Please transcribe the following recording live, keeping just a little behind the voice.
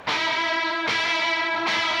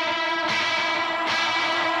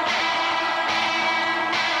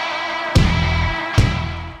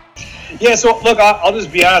Yeah, so look, I'll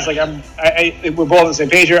just be honest. Like we're both on the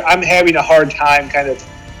same page here. I'm having a hard time kind of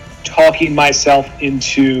talking myself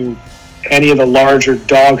into any of the larger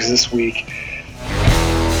dogs this week.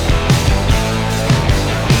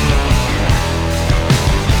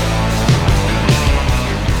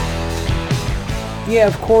 Yeah,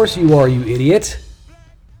 of course you are, you idiot.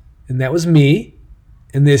 And that was me.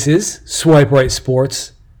 And this is Swipe Right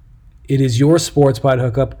Sports. It is your sports pod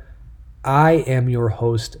hookup. I am your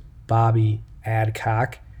host, Bobby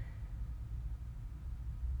Adcock.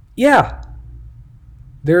 Yeah,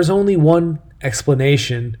 there's only one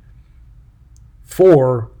explanation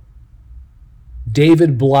for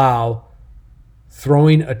David Blau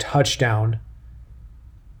throwing a touchdown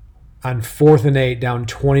on 4th and 8 down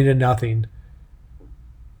 20-0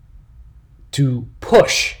 to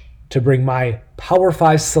push to bring my Power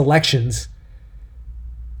 5 selections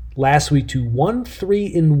last week to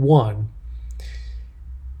 1-3-1.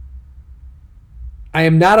 I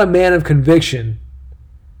am not a man of conviction,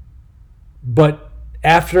 but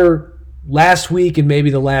after last week and maybe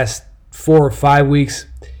the last 4 or 5 weeks,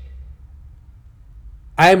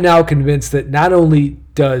 I am now convinced that not only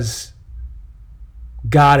does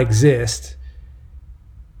God exist,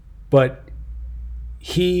 but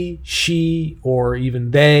he, she, or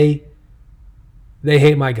even they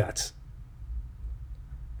hate my guts.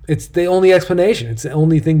 It's the only explanation. It's the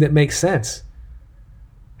only thing that makes sense.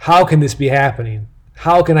 How can this be happening?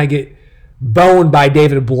 How can I get boned by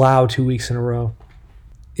David Blau 2 weeks in a row?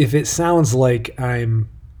 If it sounds like I'm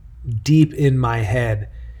deep in my head,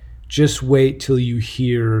 just wait till you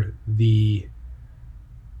hear the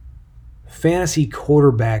fantasy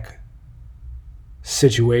quarterback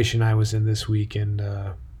situation I was in this week and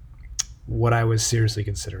what I was seriously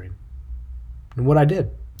considering and what I did.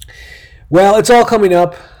 Well, it's all coming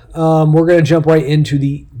up. We're going to jump right into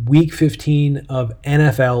the Week 15 of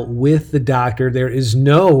NFL with the doctor. There is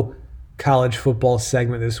no college football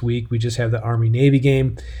segment this week. We just have the Army-Navy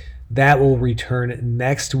game. That will return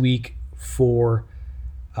next week for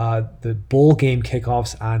the bowl game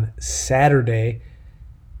kickoffs on Saturday.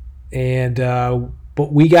 And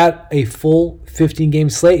but we got a full 15-game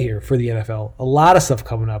slate here for the NFL. A lot of stuff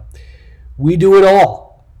coming up. We do it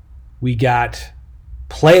all. We got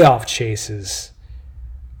playoff chases.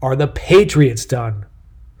 Are the Patriots done?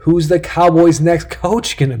 Who's the Cowboys' next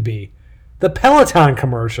coach going to be? The Peloton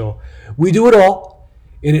commercial. We do it all,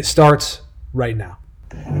 and it starts right now.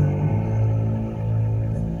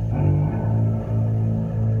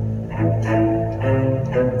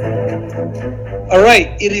 All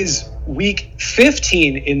right, it is Week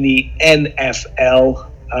 15 in the NFL.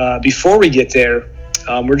 Before we get there,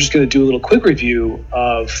 we're just going to do a little quick review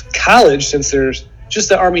of college since there's just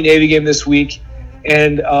the Army-Navy game this week.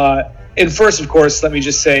 And first, of course, let me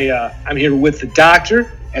just say I'm here with the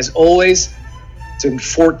doctor, as always. It's been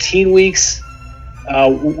 14 weeks.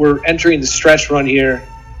 We're entering the stretch run here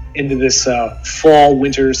into this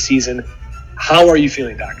fall-winter season. How are you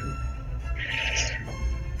feeling, doctor?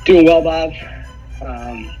 Doing well, Bob.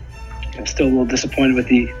 I'm still a little disappointed with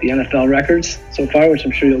the NFL records so far, which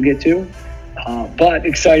I'm sure you'll get to. But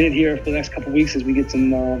excited here for the next couple of weeks as we get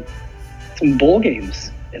some bowl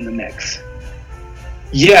games in the mix.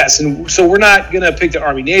 Yes, and so we're not going to pick the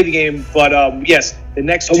Army-Navy game, but yes, the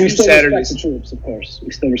next two Saturdays. We still respect the troops, of course.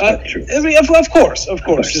 We still respect the troops. I mean, of course,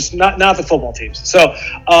 just not the football teams. So,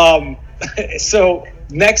 so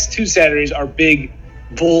next two Saturdays are big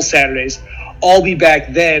bowl Saturdays. I'll be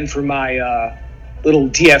back then for my little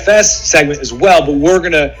DFS segment as well, but we're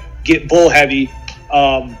going to get bowl heavy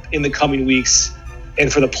in the coming weeks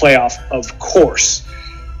and for the playoff, of course.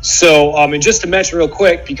 So, and just to mention real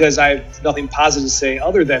quick, because I have nothing positive to say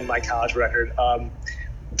other than my college record,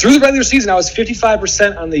 through the regular season, I was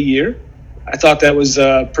 55% on the year. I thought that was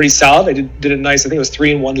pretty solid. I did a nice, I think it was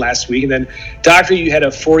 3-1 last week. And then, Doctor, you had a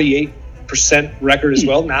 48% record as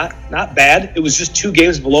well. Not bad. It was just 2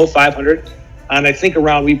 games below 500. And I think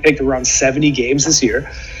we picked around 70 games this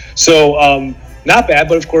year. So, not bad.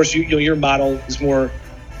 But, of course, your model is more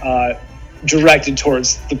directed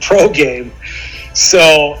towards the pro game.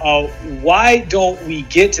 So why don't we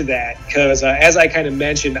get to that? Because as I kind of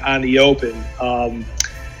mentioned on the open, I'm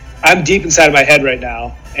deep inside of my head right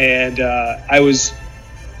now. And I was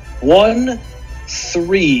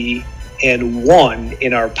 1-3-1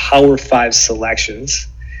 in our Power 5 selections.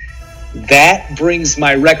 That brings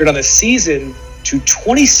my record on the season to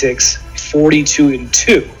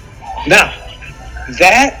 26-42-2. Now,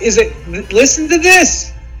 that is listen to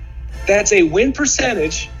this. That's a win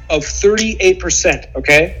percentage of 38%,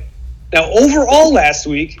 okay? Now, overall last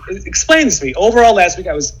week, explain this to me. Overall last week,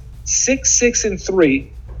 I was 6-6-3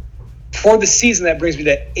 For the season, that brings me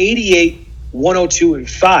to 88, 102, and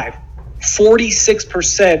 5.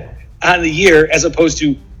 46% on the year as opposed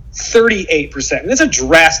to 38%. And that's a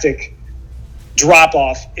drastic drop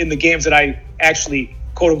off in the games that I actually,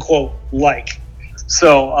 quote unquote, like.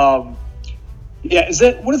 So, yeah,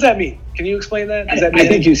 what does that mean? Can you explain that? Does that mean I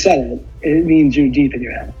think you said it. It means you're deep in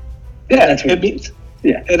your head. Yeah, that's what it means.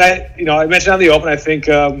 Yeah. And I mentioned on the open, I think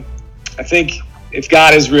if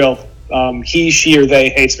God is real, he, she, or they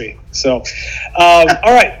hates me. So, all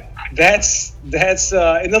right, that's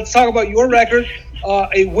and let's talk about your record.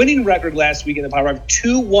 A winning record last week in the Power 5,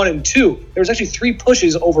 2-1-2. There was actually 3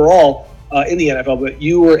 pushes overall in the NFL, but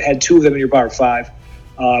you had 2 of them in your Power 5.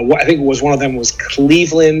 I think one of them was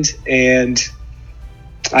Cleveland, and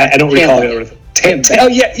I don't recall the other. Tampa. Oh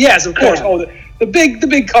yeah, yes, of course. Oh, the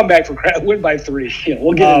big comeback for win by 3. Yeah,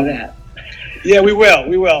 we'll get into that. Yeah, we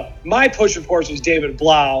will. My push, of course, was David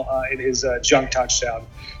Blau in his junk touchdown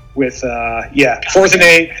with 4th and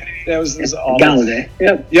 8. That was awful. Galladay.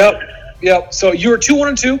 Yep. So you were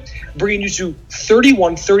 2-1-2, bringing you to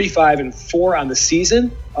 31, 35, and 4 on the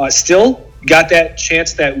season. Still got that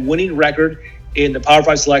chance, that winning record in the Power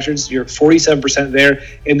 5 selections. You're 47% there,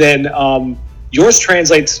 and then yours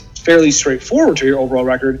translates fairly straightforward to your overall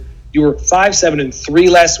record. You were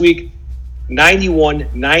 5-7-3 last week, 91,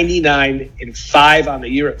 99, and 5 on the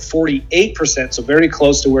year at 48%. So very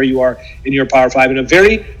close to where you are in your Power 5, and a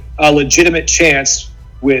very legitimate chance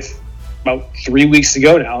with about 3 weeks to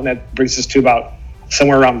go now, and that brings us to about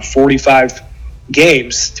somewhere around 45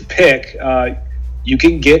 games to pick. You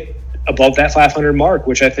can get above that 500 mark,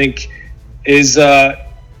 which I think is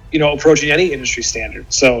approaching any industry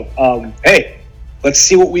standard. So hey, let's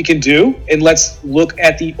see what we can do, and let's look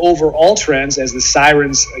at the overall trends as the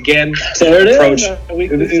Sirens again approach.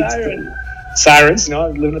 Sirens, I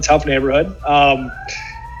live in a tough neighborhood.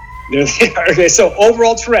 There they are. Okay, so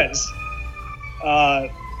overall trends.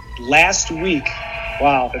 Last week,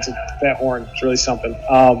 wow, that horn. It's really something.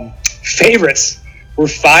 Favorites were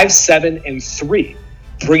 5-7-3,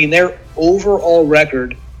 bringing their overall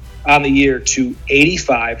record on the year to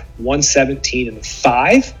 85, 117, and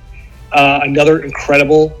 5. Another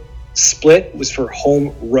incredible split was for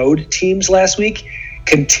home road teams last week.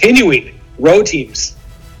 Continuing road teams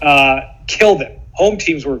killed them. Home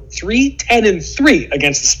teams were 3-10-3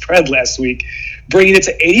 against the spread last week, bringing it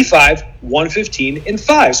to 85, 115, and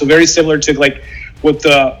 5. So very similar to like what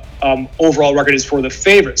the overall record is for the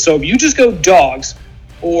favorites. So if you just go dogs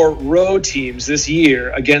or road teams this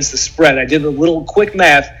year against the spread, I did a little quick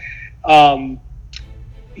math.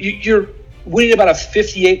 You're winning about a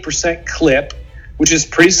 58% clip, which is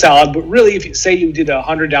pretty solid. But really, if you say you did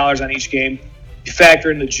 $100 on each game, you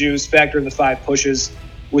factor in the juice, factor in the 5 pushes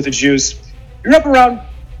with the juice, you're up around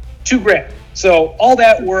 $2,000. So all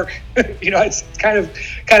that work, it's kind of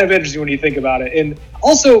interesting when you think about it. And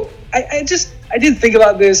also, I did think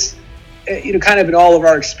about this, kind of in all of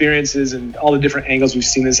our experiences and all the different angles we've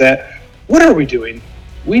seen this at. What are we doing?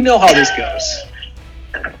 We know how this goes.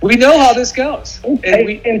 And for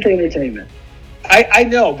entertainment. I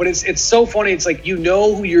know, but it's so funny. It's like,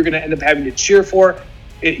 who you're going to end up having to cheer for.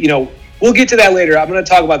 We'll get to that later. I'm going to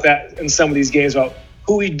talk about that in some of these games about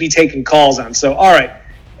who we'd be taking calls on. So, all right.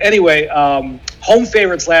 Anyway, home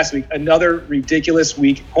favorites last week, another ridiculous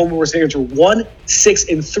week. Home favorites were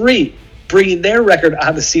 1-6-3, bringing their record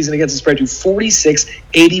on the season against the spread to 46,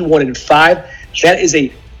 81, and 5. That is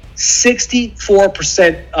a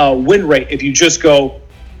 64% win rate if you just go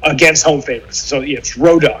against home favorites. So, yeah, it's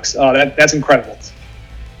road dogs. That's incredible.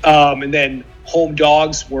 And then home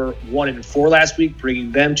dogs were 1-4 last week,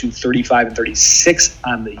 bringing them to 35 and 36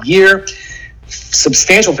 on the year.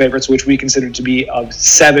 Substantial favorites, which we consider to be of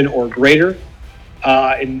 7 or greater.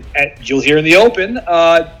 You'll hear in the open,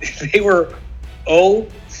 they were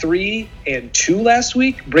 0-3-2 last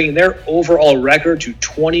week, bringing their overall record to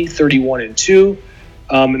 20, 31, and 2.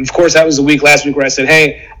 And of course, that was the week last week where I said,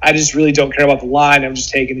 hey, I just really don't care about the line. I'm just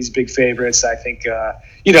taking these big favorites. I think,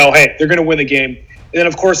 hey, they're going to win the game. And then,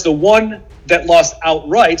 of course, the one that lost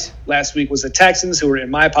outright last week was the Texans, who were in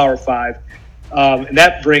my Power 5. And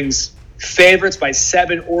that brings favorites by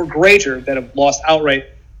 7 or greater that have lost outright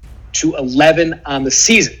to 11 on the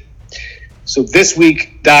season. So this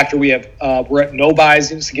week, Doctor, we're at no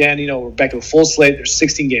buys again. We're back to a full slate. There's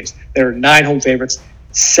 16 games. There are 9 home favorites,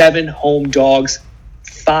 7 home dogs,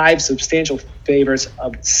 5 substantial favorites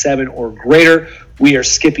of 7 or greater. We are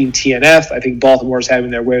skipping TNF. I think Baltimore's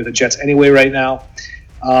having their way with the Jets anyway right now.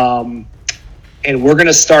 And we're going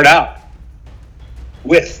to start out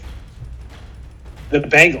with the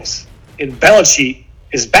Bengals. And Belichick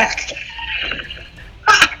is back.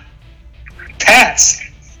 Pats.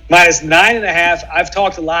 minus 9.5. I've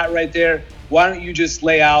talked a lot right there. Why don't you just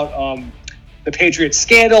lay out the Patriots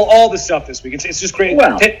scandal, all the stuff this week? It's just great.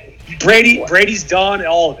 Well, Brady's done,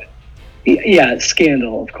 all of it. Yeah,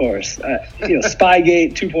 scandal, of course.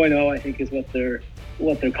 Spygate 2.0, I think, is what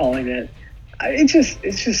they're calling it. It's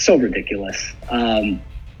just so ridiculous.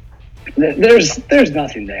 There's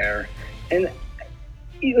nothing there, and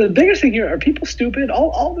the biggest thing here are people stupid.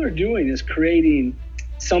 All they're doing is creating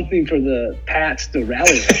something for the Pats to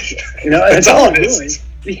rally around. That's all they're doing.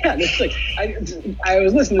 Yeah, it's like I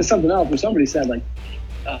was listening to something else where somebody said like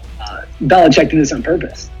Belichick did this on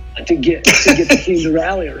purpose to get the team to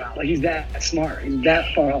rally around. Like he's that smart, he's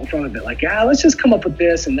that far out in front of it. Like let's just come up with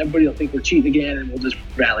this, and everybody will think we're cheating again, and we'll just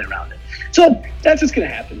rally around it. So that's what's going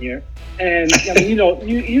to happen here. And I mean,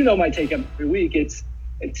 you know my take every week. It's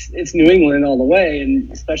New England all the way,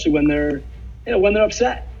 and especially when they're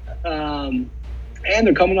upset, and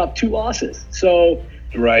they're coming off 2 losses. So.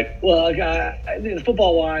 Right. Well,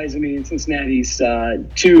 football-wise, I mean, Cincinnati's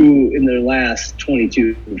 2 in their last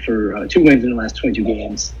 22 for 2 wins in the last 22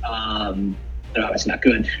 games. They're obviously not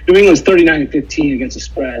good. New England's 39-15 against the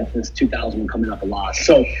spread since 2000, coming up a loss.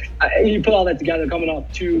 So you put all that together, coming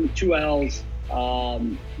off two L's,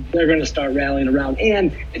 they're going to start rallying around.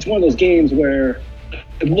 And it's one of those games where,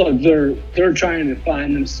 look, they're trying to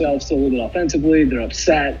find themselves still a little bit offensively. They're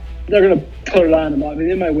upset. They're going to put it on them. I mean,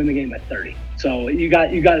 they might win the game by 30. So you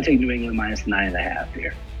got to take New England minus 9.5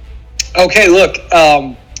 here. Okay, look,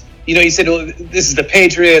 you said this is the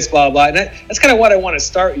Patriots, blah blah, and that's kind of what I want to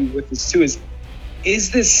start you with this too.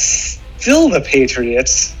 Is this still the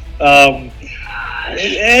Patriots? No.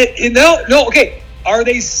 Okay, are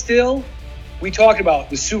they still? We talked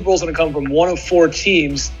about the Super Bowl's going to come from one of 4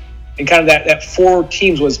 teams, and kind of that 4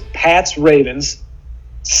 teams was Pats, Ravens,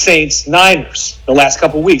 Saints, Niners. The last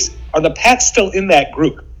couple of weeks, are the Pats still in that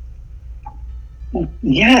group?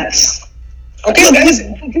 Yes. Okay. If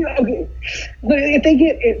they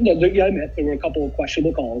get it, I admit there were a couple of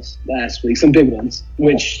questionable calls last week, some big ones,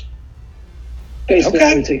 which basically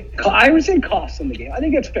I would say cost them the game. I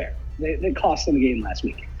think it's fair. They cost them the game last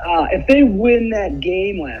week. If they win that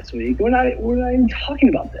game last week, we're not even talking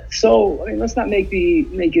about this. So I mean, let's not make it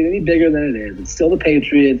any bigger than it is. It's still the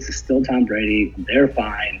Patriots. It's still Tom Brady. They're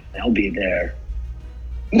fine. They'll be there.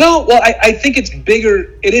 No, well, I think it's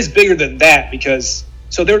bigger. It is bigger than that because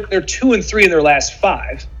they're 2-3 in their last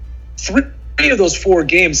 5. 3 of those 4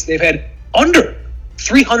 games they've had under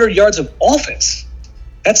 300 yards of offense.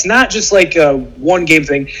 That's not just like a one game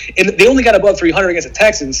thing. And they only got above 300 against the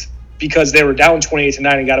Texans because they were down 28-9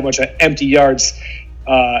 and got a bunch of empty yards,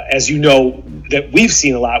 as you know, that we've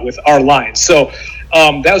seen a lot with our Lions. So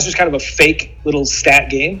that was just kind of a fake little stat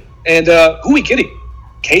game. And who are we kidding?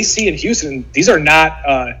 KC and Houston, these are not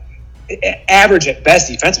average at best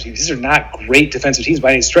defensive teams. These are not great defensive teams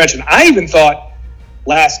by any stretch. And I even thought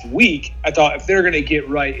last week, if they're going to get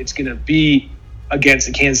right, it's going to be against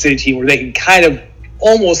the Kansas City team where they can kind of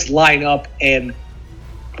almost line up and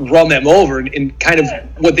run them over. And kind of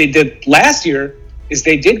what they did last year is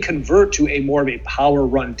they did convert to a more of a power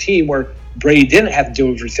run team where Brady didn't have to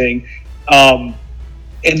do everything.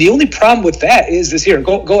 And the only problem with that is this here.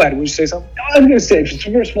 Go ahead. Would you say something? I was going to say,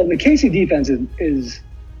 first of all, the KC defense is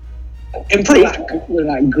improved. They're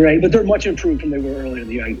not great, but they're much improved from they were earlier in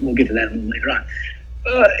the year. We'll get to that a little later on.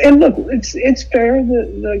 And look, it's fair.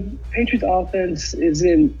 The Patriots offense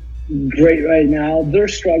isn't great right now. They're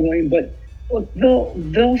struggling, but look,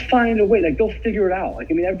 they'll find a way. Like they'll figure it out.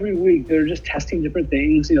 Like I mean, every week they're just testing different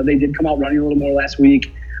things. They did come out running a little more last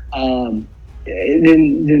week. It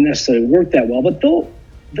didn't necessarily work that well, but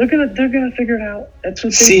they're gonna figure it out. That's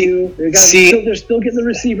what they do. They're still getting the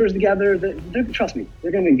receivers together. Trust me,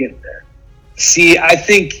 they're gonna get there. See, I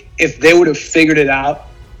think if they would have figured it out,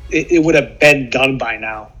 it would have been done by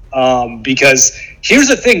now. Because here's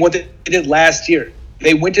the thing: what they did last year,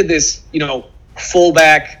 they went to this,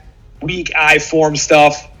 fullback weak eye form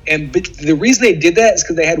stuff, and the reason they did that is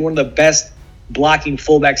because they had one of the best blocking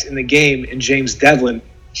fullbacks in the game in James Devlin.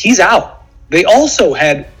 He's out. They also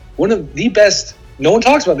had one of the best. No one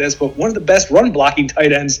talks about this, but one of the best run blocking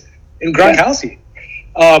tight ends in Gronkowski,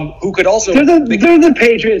 who could also. They're the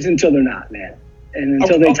Patriots until they're not, man, and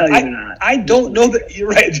until they tell you they're not. I don't know that you're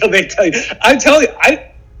right until they tell you. I tell you,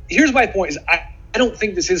 here's my point: is I don't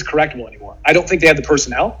think this is correctable anymore. I don't think they have the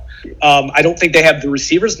personnel. I don't think they have the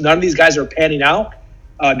receivers. None of these guys are panning out.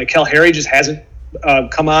 N'Keal Harry just hasn't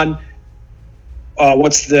come on.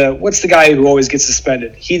 What's the guy who always gets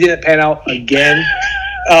suspended? He didn't pan out again.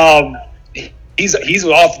 He's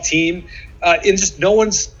off the team. And just no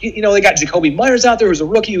one's, they got Jacoby Myers out there who's a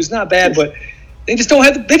rookie who's not bad, but They just don't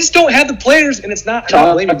have the players, and it's not.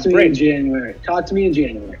 Talk to me in January. Talk to me in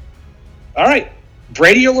January. All right,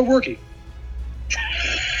 Brady or Lewerke?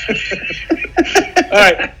 All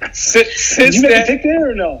right. Did you make a pick there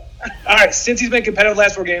or no? All right. Since he's been competitive the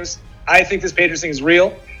last 4 games, I think this Patriots thing is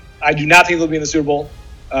real. I do not think they'll be in the Super Bowl.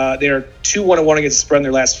 They are 2-1-1 against the spread in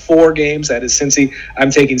their last 4 games. That is Cincy. I'm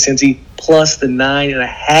taking Cincy plus the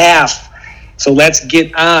 9.5. So let's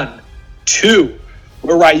get on to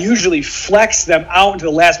where I usually flex them out into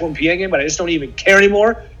the last 1 p.m. game, but I just don't even care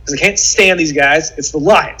anymore because I can't stand these guys. It's the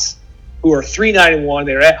Lions, who are 3-9-1.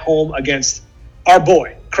 They're at home against our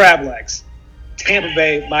boy, Crab Legs. Tampa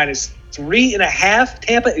Bay minus 3.5.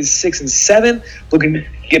 Tampa is 6-7, looking to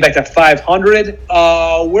get back to 500.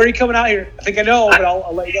 Where are you coming out here? I think I know, but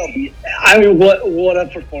I'll let you go. I mean, what a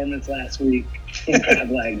performance last week from Crab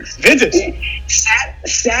Legs. Vintage.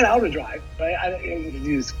 Sat out a drive, right? I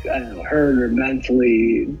don't know, hurt or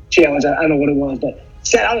mentally challenged. I don't know what it was, but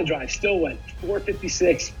sat out a drive. Still went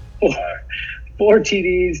 456, 4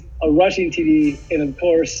 TDs, a rushing TD, and of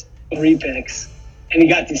course 3 picks. And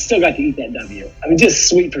he still got to eat that W. I mean, just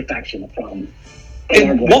sweet perfection from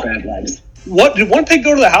our boy Crab Legs. What did 1 pick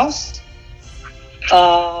go to the house?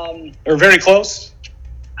 Or very close?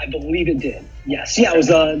 I believe it did. Yes. Yeah, it was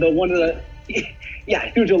the one of the. Yeah,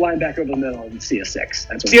 I threw to a linebacker over the middle and see a 6.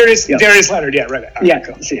 That's what Darius Leonard. Yeah, right. Yeah,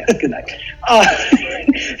 cool. See ya. Good night.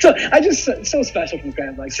 So I just so special from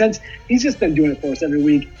Crab Legs since he's just been doing it for us every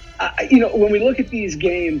week. When we look at these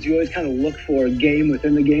games, you always kind of look for a game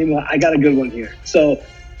within the game. Well, I got a good one here. So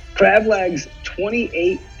Crab Legs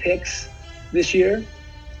 28 picks this year.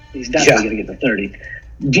 He's definitely going to get to 30.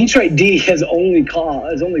 Detroit D has only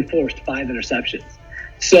forced 5 interceptions.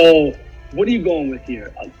 So what are you going with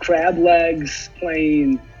here? Crab Legs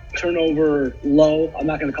playing turnover low. I'm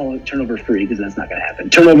not going to call it turnover free because that's not going to happen.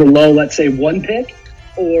 Turnover low, let's say 1 pick.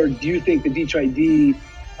 Or do you think the Detroit D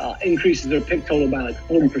increases their pick total by like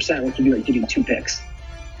 40%, which would be like getting 2 picks?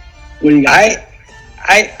 What do you got?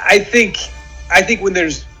 I think when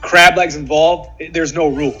there's Crab Legs involved, there's no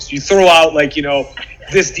rules. You throw out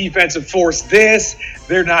this defensive force,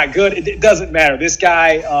 they're not good. It doesn't matter. This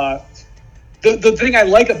guy, the thing I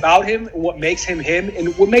like about him, what makes him him,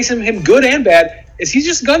 and what makes him good and bad, is he's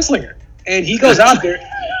just a gunslinger. And he goes out there.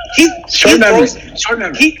 He throws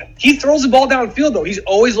the ball downfield, though. He's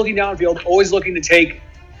always looking downfield, always looking to take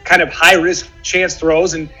kind of high-risk chance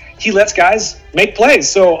throws, and he lets guys make plays.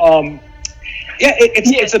 So,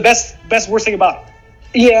 it's the best worst thing about him.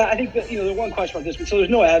 Yeah, I think that the one question about this week. So there's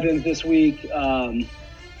no Evans this week.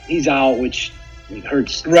 He's out, which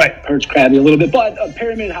hurts Krabby a little bit. But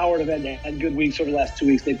Perriman and Howard have had good weeks over the last 2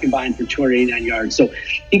 weeks. They've combined for 289 yards. So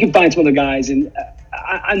he can find some other guys. And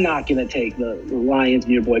I'm not going to take the Lions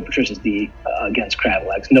and your boy Patricia's D against Crab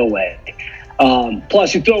Legs. No way.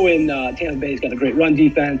 Plus, you throw in Tampa Bay's got a great run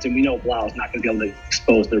defense, and we know Blau's not going to be able to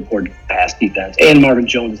expose their poor pass defense. And Marvin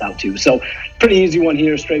Jones is out too. So pretty easy one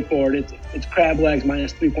here, straightforward. It's Crab Legs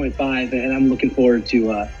minus 3.5, and I'm looking forward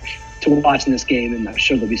to watching this game, and I'm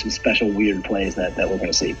sure there'll be some special weird plays that we're going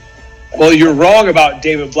to see. Well, you're wrong about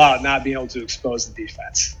David Blau not being able to expose the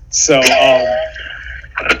defense. So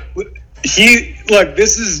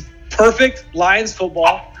this is perfect Lions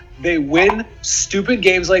football. They win stupid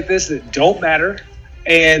games like this that don't matter,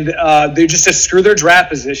 and they just to screw their draft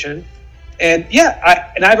position. And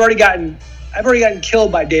I've already gotten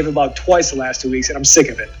killed by David Blau twice the last 2 weeks, and I'm sick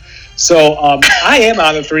of it. So I am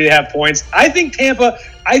on the 3.5 points. I think Tampa.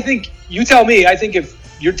 I think you tell me. I think if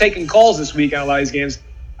you're taking calls this week on a lot of these games,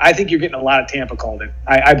 I think you're getting a lot of Tampa called in.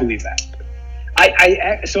 I believe that.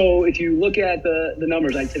 So if you look at the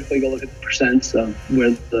numbers, I typically go look at the percents of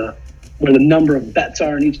where the number of bets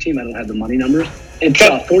are in each team. I don't have the money numbers. It's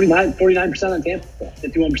 49% on Tampa,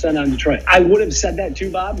 51% on Detroit. I would have said that too,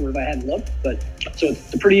 Bob, if I hadn't looked. But so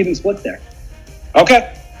it's a pretty even split there.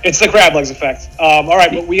 Okay. It's the Crab Legs effect. All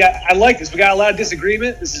right, but I like this. We got a lot of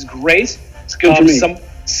disagreement. This is great. It's good for me.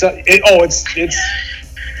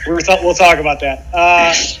 We'll talk about that.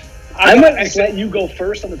 I might let you go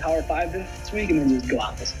first on the Power 5 this week, and then just go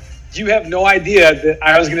opposite. You have no idea that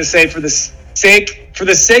I was going to say for the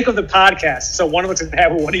sake of the podcast. So one of us can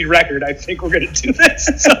have a winning record. I think we're going to do this.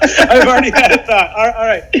 So I've already had a thought. All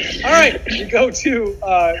right. We go to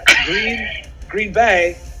Green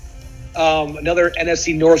Bay. Another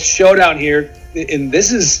NFC North showdown here, and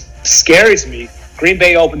this is scary to me. Green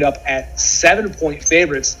Bay opened up at 7-point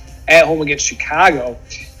favorites at home against Chicago,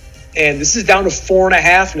 and this is down to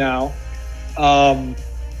 4.5 now.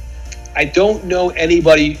 I don't know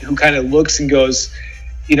anybody who kind of looks and goes,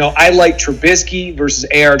 I like Trubisky versus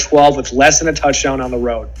AR-12 with less than a touchdown on the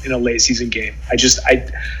road in a late season game. I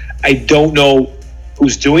don't know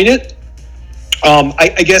who's doing it.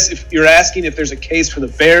 I guess if you're asking if there's a case for the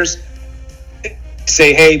Bears,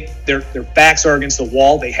 say, hey, their backs are against the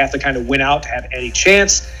wall. They have to kind of win out to have any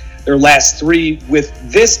chance. Their last three with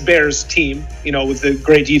this Bears team, with the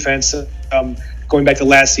great defense going back to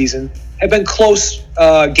last season, have been close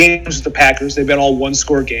games with the Packers. They've been all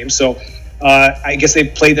one-score games. So I guess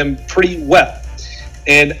they've played them pretty well.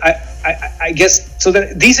 And I guess so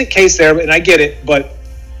that decent case there, and I get it, but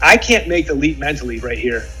I can't make the leap mentally right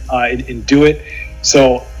here and do it.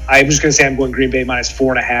 So I'm just going to say I'm going Green Bay minus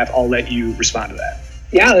 4.5. I'll let you respond to that.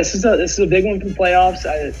 Yeah, this is a big one for the playoffs,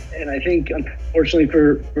 and I think unfortunately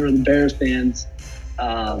for the Bears fans,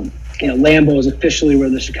 Lambeau is officially where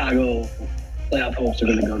the Chicago playoff hopes are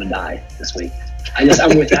going to go to die this week.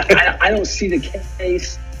 I'm with that. I don't see the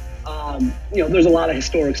case. There's a lot of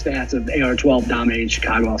historic stats of AR-12 dominating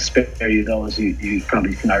Chicago. I'll spare you those. You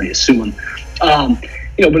probably can already assume them.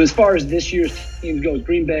 But as far as this year's team goes,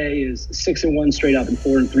 Green Bay is 6-1 straight up and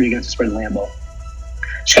 4-3 against the spread in Lambeau.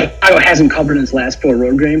 Chicago hasn't covered in its last 4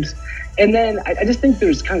 road games. And then I just think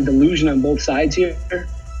there's kind of delusion on both sides here.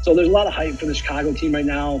 So there's a lot of hype for the Chicago team right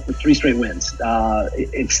now for 3 straight wins.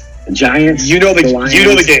 It's the Giants, the Lions,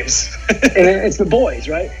 the games. and it's the boys,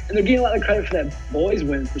 right? And they're getting a lot of credit for that boys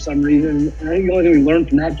win for some reason. And I think the only thing we learned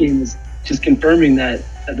from that game is just confirming that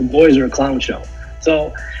the boys are a clown show.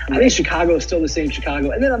 So I think Chicago is still the same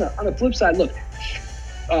Chicago. And then on the flip side, look,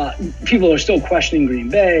 people are still questioning Green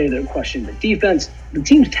Bay. They're questioning the defense. The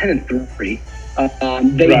team's 10-3.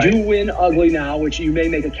 They do win ugly now, which you may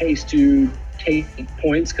make a case to take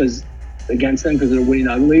points against them because they're winning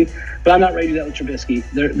ugly. But I'm not ready to do that with Trubisky.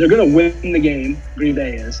 They're going to win the game. Green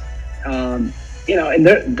Bay is. And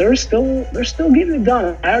they're still getting it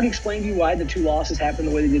done. I already explained to you why the 2 losses happened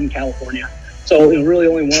the way they did in California. So really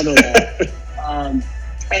only one of them.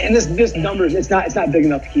 And this number it's not big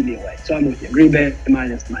enough to keep me away. So I'm with you. Green Bay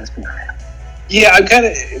minus 4.5. Yeah,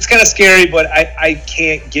 it's kind of scary, but I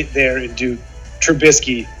can't get there and do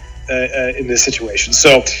Trubisky in this situation.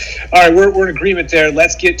 So, all right, we're in agreement there.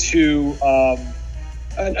 Let's get to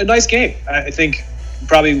a nice game. I think you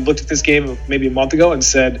probably looked at this game maybe a month ago and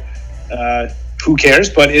said, who cares?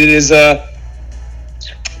 But it is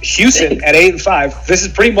Houston at 8-5. This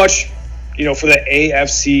is pretty much, for the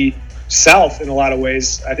AFC South in a lot of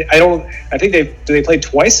ways. I think they play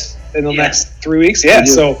twice in the next 3 weeks. Yeah.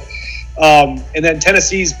 So, and then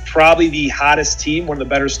Tennessee's probably the hottest team, one of the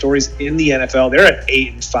better stories in the NFL. They're at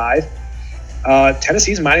 8-5.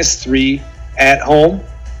 Tennessee's -3 at home.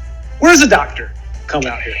 Where's the doctor coming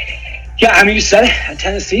out here? Yeah, I mean, you said it.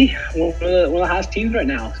 Tennessee, one of the hottest teams right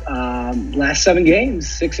now. Last 7 games,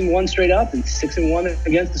 6-1 straight up and 6-1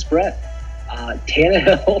 against the spread.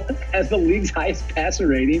 Tannehill has the league's highest passer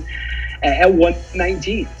rating at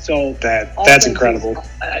 119. So that's incredible.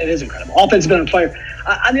 It is incredible. Offense has been on fire.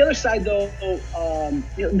 On the other side, though,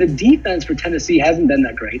 the defense for Tennessee hasn't been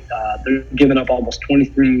that great. They're giving up almost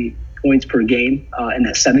 23 points per game in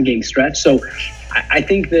that 7-game stretch. So I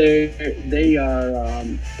think they are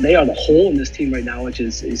the hole in this team right now, which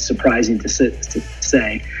is surprising to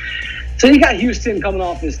say. So you got Houston coming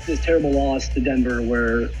off this terrible loss to Denver,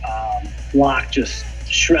 where Locke just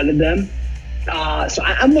shredded them. So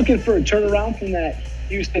I'm looking for a turnaround from that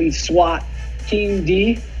Houston SWAT Team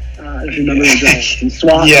D. If you remember the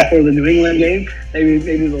SWAT before the New England game,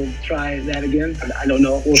 maybe they'll try that again. I don't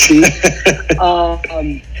know. We'll see.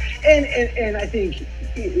 And I think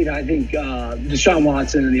Deshaun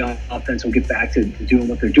Watson and the offense will get back to doing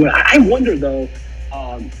what they're doing. I wonder though,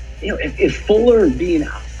 if Fuller being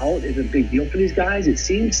out is a big deal for these guys. It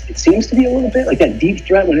seems to be a little bit like that deep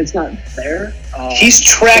threat when it's not there. He's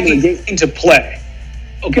tracking into play.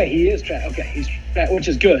 Okay, he is which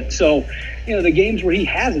is good. So, the games where he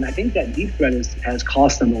hasn't, I think that deep threat has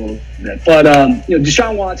cost them a little bit. But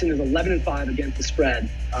Deshaun Watson is 11-5 against the spread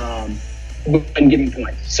when giving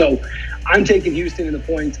points. So I'm taking Houston in the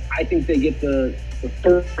points. I think they get the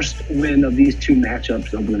first win of these 2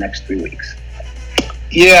 matchups over the next 3 weeks.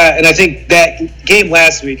 Yeah, and I think that game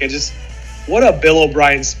last week, what a Bill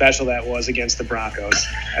O'Brien special that was against the Broncos.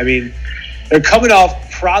 I mean, they're coming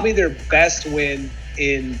off probably their best win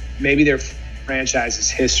in maybe their franchise's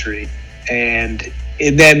history. And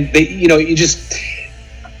then they, you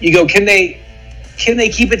go, can they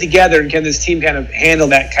keep it together, and can this team kind of handle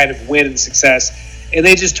that kind of win and success? And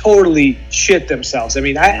they just totally shit themselves. I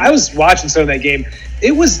mean, I was watching some of that game.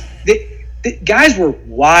 It was the guys were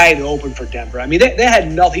wide open for Denver. I mean, they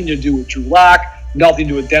had nothing to do with Drew Lock, nothing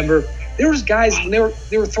to do with Denver. There was guys when they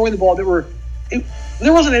were throwing the ball. There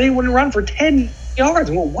wasn't anyone around for 10 yards.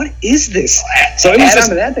 Well, what is this? So it was just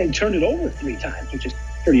that they turned it over 3 times, which is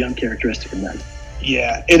pretty uncharacteristic of them.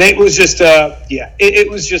 Yeah, and it was just it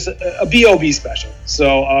was just a BOB special.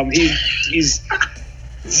 So he's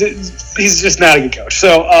just not a good coach.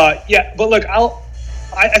 So but look,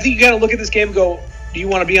 I think you got to look at this game and go, do you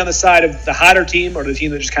want to be on the side of the hotter team or the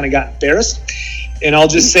team that just kind of got embarrassed? And I'll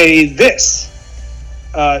just say this: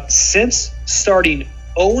 since starting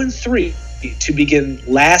 0-3 to begin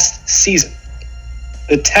last season,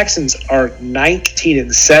 the Texans are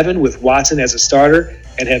 19-7 with Watson as a starter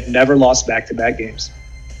and have never lost back-to-back games.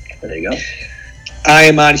 There you go. I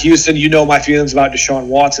am on Houston. You know my feelings about Deshaun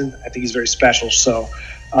Watson. I think he's very special. So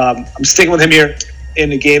I'm sticking with him here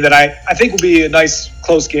in a game that I think will be a nice,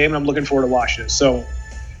 close game, and I'm looking forward to watching it. So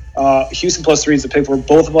Houston +3 is the pick for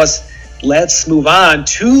both of us. Let's move on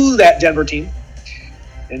to that Denver team.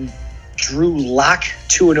 And Drew Lock,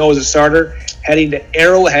 2-0 as a starter, heading to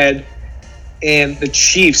Arrowhead. And the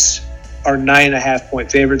Chiefs are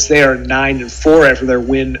 9.5-point favorites. They are 9-4 after their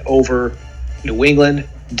win over New England.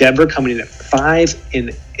 Denver coming in at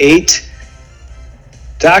 5-8.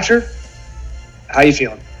 Doctor, how you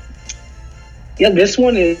feeling? Yeah, this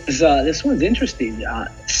one's interesting.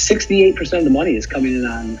 68% of the money is coming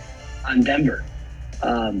in on Denver,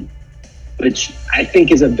 which I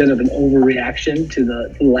think is a bit of an overreaction to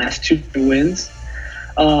the last two wins.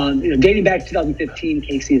 Dating back to 2015,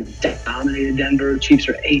 KC has dominated Denver. Chiefs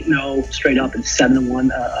are 8-0 straight up and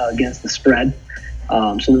 7-1 against the spread.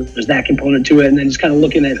 So there's that component to it. And then just kind of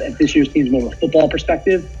looking at this year's teams more from a football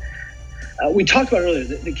perspective. We talked about earlier,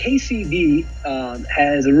 the KCD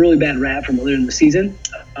has a really bad rap from earlier in the season,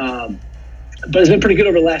 but it's been pretty good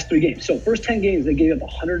over the last 3 games. So first 10 games, they gave up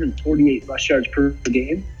 148 rush yards per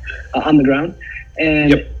game on the ground.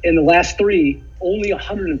 And in the last 3, only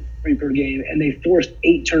 103 per game, and they forced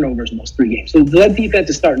 8 turnovers in those 3 games. So that defense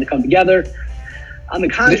is starting to come together. On the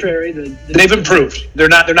contrary, they've improved. They're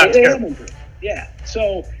not terrible. They have improved. Yeah.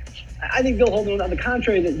 So I think they'll hold on. On the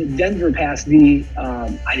contrary, the Denver pass D,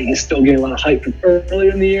 I think is still getting a lot of hype from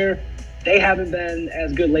earlier in the year. They haven't been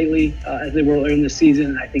as good lately as they were earlier in the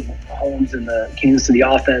season. I think Mahomes and the Kansas City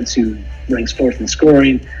offense, who ranks 4th in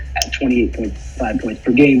scoring at 28.5 points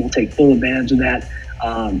per game, will take full advantage of that.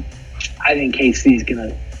 I think KC is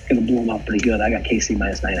gonna blow them out pretty good. I got KC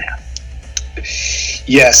 -9.5.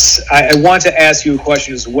 Yes, I want to ask you a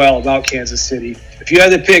question as well about Kansas City. If you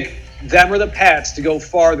had to pick them or the Pats to go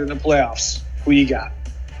farther in the playoffs, who you got?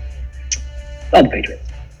 Oh, the Patriots.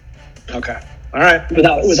 Okay. All right.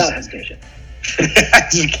 Without hesitation. I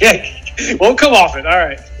just can't. Won't come off it. All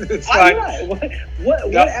right. It's fine.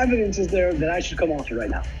 What evidence is there that I should come off it right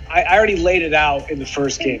now? I already laid it out in the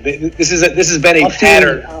first game. This has been a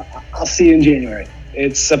pattern. I'll see you in January.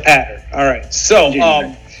 It's a pattern. All right. So,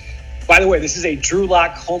 by the way, this is a Drew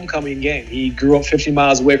Lock homecoming game. He grew up 15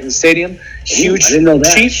 miles away from the stadium. Huge. I didn't know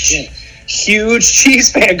that. Huge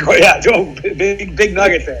Chiefs fan. Yeah, big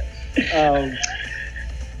nugget there.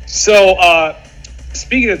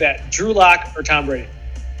 Speaking of that, Drew Lock or Tom Brady?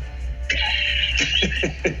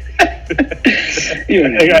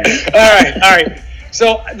 All right.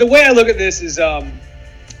 So the way I look at this is, kind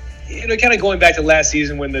of going back to last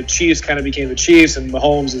season when the Chiefs kind of became the Chiefs and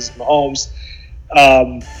Mahomes is Mahomes.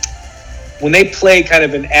 When they play kind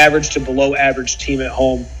of an average to below average team at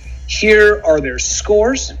home, here are their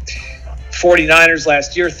scores. 49ers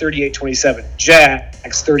last year, 38-27.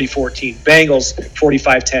 Jags, 30-14. Bengals,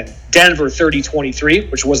 45-10. Denver, 30-23,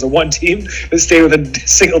 which was the one team that stayed within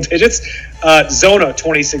single digits. Zona,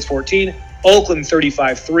 26-14. Oakland,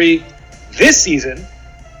 35-3. This season,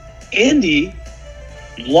 Indy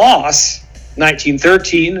lost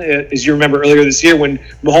 19-13, as you remember earlier this year when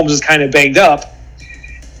Mahomes was kind of banged up.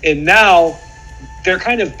 And now they're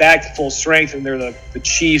kind of back to full strength, and they're the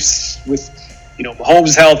Chiefs with,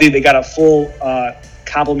 Mahomes healthy. They got a full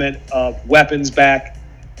complement of weapons back.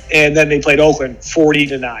 And then they played Oakland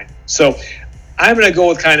 40-9. So I'm going to go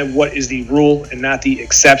with kind of what is the rule and not the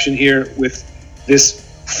exception here with this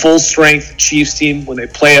full-strength Chiefs team. When they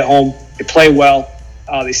play at home, they play well.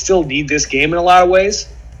 They still need this game in a lot of ways.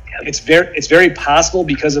 It's very possible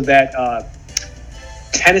because of that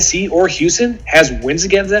Tennessee or Houston has wins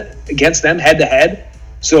against them head-to-head.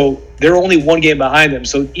 So they're only one game behind them.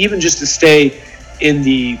 So even just to stay in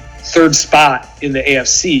the 3rd spot in the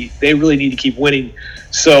AFC, they really need to keep winning.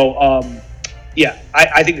 So,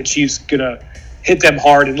 I think the Chiefs going to hit them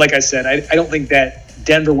hard. And like I said, I don't think that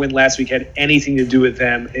Denver win last week had anything to do with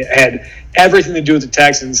them. It had everything to do with the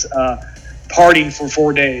Texans partying for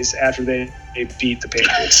 4 days after they beat the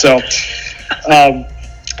Patriots. So,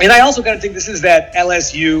 and I also kind of think this is that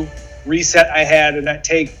LSU reset I had, and that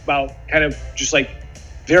take about kind of just like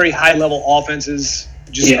very high-level offenses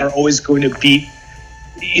are always going to beat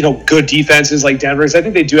good defenses like Denver's. I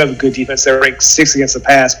think they do have a good defense. They're ranked 6th against the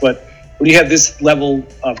pass, but when you have this level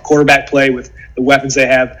of quarterback play with the weapons they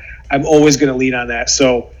have, I'm always going to lean on that.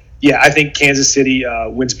 So, yeah, I think Kansas City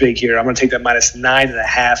wins big here. I'm going to take that minus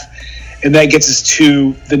 9.5. And that gets us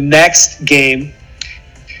to the next game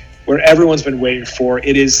where everyone's been waiting for.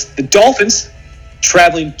 It is the Dolphins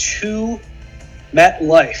traveling to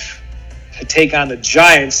MetLife to take on the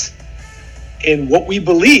Giants in what we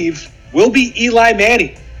believe will be Eli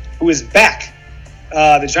Manning, who is back.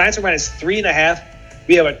 The Giants are minus 3.5.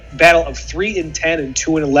 We have a battle of 3-10 and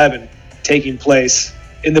 2-11 taking place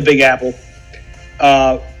in the Big Apple.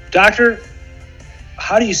 Doctor,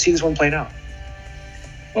 how do you see this one playing out?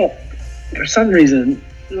 Well, for some reason,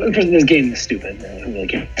 this game is stupid. I don't really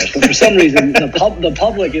care. But for some reason, the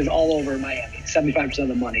public is all over Miami. 75% of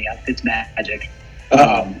the money on Fitzmagic.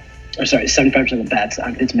 75% of the bets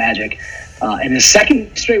on Fitzmagic. And his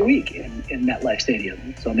second straight week in MetLife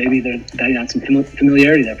Stadium. So maybe they're betting on some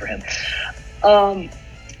familiarity there for him.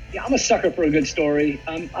 I'm a sucker for a good story.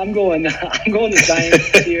 I'm going the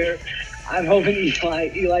Giants here. I'm hoping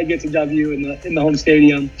Eli gets a W in the home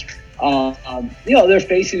stadium. They're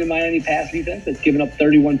facing a Miami pass defense that's given up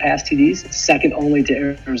 31 pass TDs, second only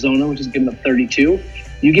to Arizona, which has given up 32.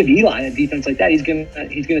 You give Eli a defense like that, he's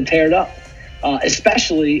gonna tear it up.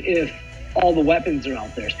 Especially if all the weapons are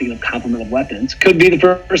out there. Speaking of complement of weapons, could be the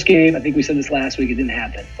first game. I think we said this last week. It didn't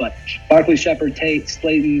happen, but Barkley, Shepard, Tate,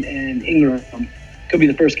 Slayton, and Ingram could be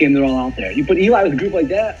the first game they're all out there. You put Eli with a group like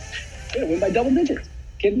that, they're gonna win by double digits.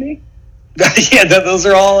 Kidding me? Yeah, those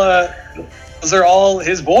are all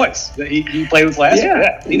his boys that he played with last year.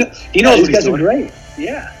 Yeah, he knows these guys are great.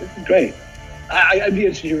 Yeah, this is great. I'd be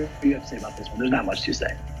interested to hear what you have to say about this one. There's not much to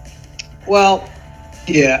say. Well,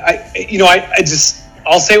 yeah,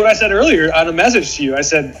 I'll say what I said earlier on a message to you. I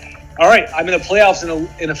said, all right, I'm in the playoffs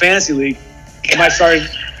in a fantasy league. Am I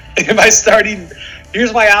starting?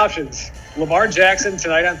 Here's my options: Lamar Jackson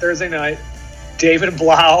tonight on Thursday night, David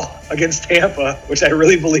Blau against Tampa, which I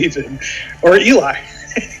really believe in, or Eli.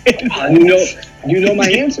 You know my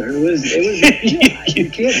answer. It was Eli. You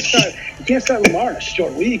can't start Lamar in a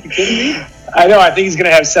short week. You kidding me? I know. I think he's going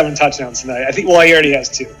to have 7 touchdowns tonight. I think. Well, he already has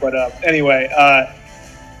 2. But anyway,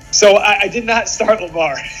 so I did not start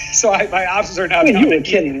Lamar. So my options are now. You were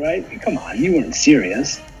kidding, right? Come on, you weren't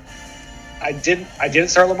serious. I didn't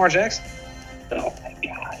start Lamar Jackson. Oh my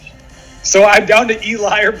gosh. So I'm down to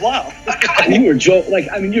Eli or Blau. You were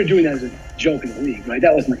you're doing that as a joke in the league, right?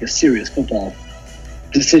 That wasn't like a serious football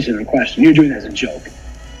decision or question. You're doing that as a joke.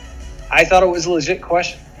 I thought it was a legit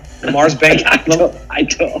question. Lamar's banged up. I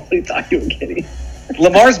totally thought you were kidding.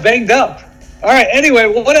 Lamar's banged up. All right. Anyway,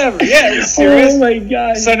 well, whatever. Yeah, it was serious. Oh my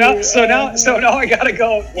god. So now I gotta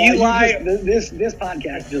go. Well, Eli. This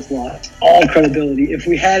podcast just lost all credibility. If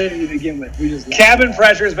we had it to begin with, we just lost. Cabin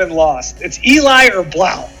pressure has been lost. It's Eli or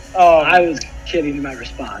Blau. I was kidding in my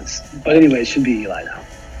response, but anyway, it should be Eli now.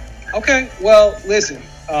 Okay. Well, listen.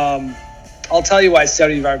 I'll tell you why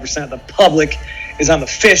 75% of the public is on the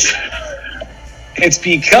fish. It's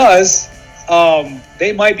because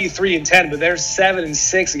they might be 3-10, but they're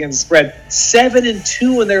 7-6 against the spread.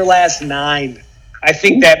 7-2 in their last 9. I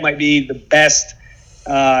think that might be the best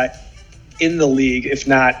in the league, if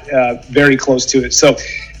not very close to it. So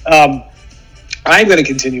I'm going to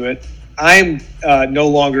continue it. I'm no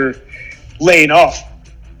longer laying off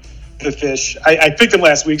the fish. I picked him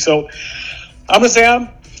last week, so I'm going to say I'm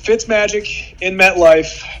Fitzmagic in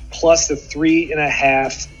MetLife plus the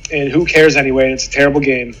 3.5. And who cares anyway? It's a terrible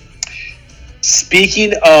game.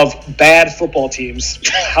 Speaking of bad football teams,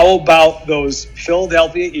 how about those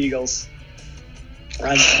Philadelphia Eagles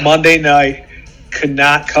on Monday night could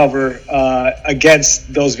not cover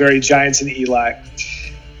against those very Giants and Eli?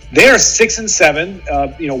 They are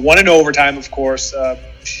 6-7, one in overtime, of course.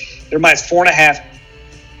 They're minus 4.5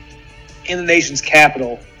 in the nation's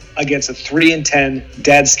capital against a 3-10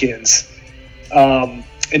 Deadskins.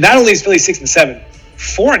 And not only is Philly 6-7,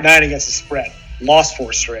 4-9 against the spread, lost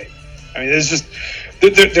 4 straight. I mean, it's just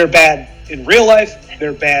they're bad in real life.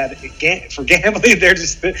 They're bad for gambling.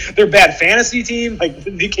 They're bad fantasy team. Like,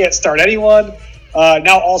 you can't start anyone.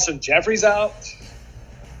 Now Alshon Jeffrey's out.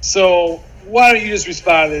 So why don't you just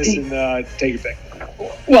respond to this and take your pick?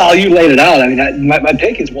 Well, you laid it out. I mean, my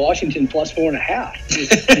pick is Washington plus 4.5.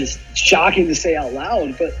 It's shocking to say out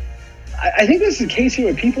loud, but I think this is a case here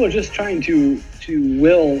where people are just trying to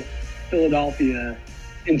will Philadelphia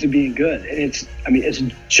into being good. And it's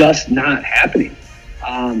just not happening.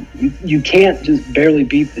 You can't just barely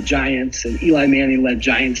beat the Giants, and Eli Manning led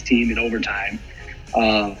Giants team in overtime.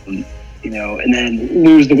 and then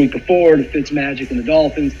lose the week before to Fitzmagic and the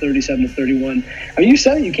Dolphins, 37-31. I mean, you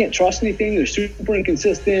said it, you can't trust anything. They're super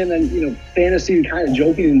inconsistent, and fantasy, you're kind of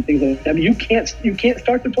joking and things like that. But you can't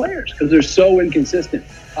start the players because they're so inconsistent.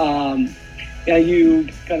 You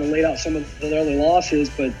kind of laid out some of the other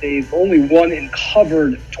losses, but they've only won and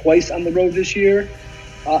covered twice on the road this year.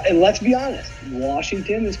 And let's be honest,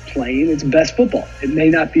 Washington is playing its best football. It may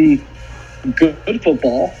not be good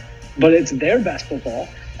football, but it's their best football.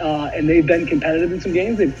 And they've been competitive in some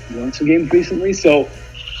games. They've won some games recently. So,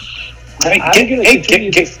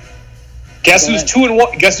 guess who's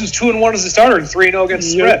 2-1? Guess who's 2-1 as a starter and 3-0 against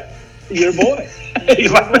the spread? Your boy.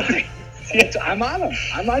 I'm on him.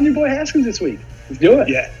 I'm on your boy Haskins this week. Let's do it.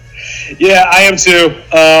 Yeah, I am too.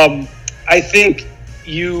 I think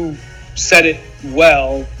you said it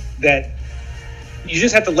well that you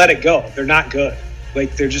just have to let it go. They're not good.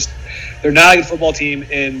 Like they're not a good football team,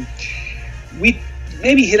 and we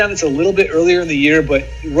maybe hit on this a little bit earlier in the year, but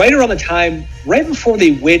right around the time, right before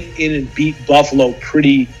they went in and beat Buffalo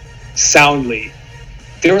pretty soundly,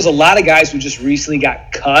 there was a lot of guys who just recently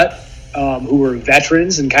got cut, who were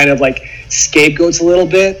veterans and kind of like scapegoats a little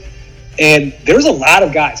bit. And there's a lot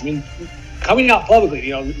of guys, I mean, coming out publicly,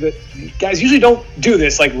 the guys usually don't do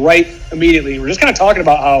this like right immediately. We're just kind of talking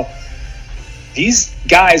about how these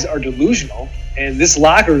guys are delusional, and this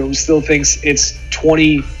locker room still thinks it's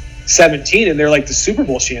 2017 and they're like the Super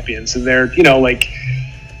Bowl champions, and they're like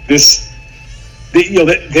they're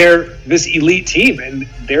this elite team, and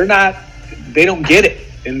they don't get it.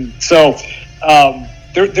 And so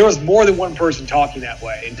there was more than one person talking that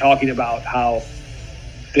way and talking about how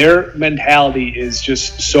their mentality is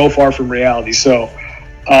just so far from reality. So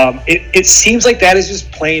it seems like that is just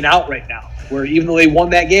playing out right now, where even though they won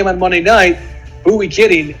that game on Monday night, who are we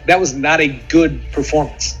kidding? That was not a good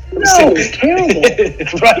performance. No, it's terrible.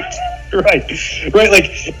 Right.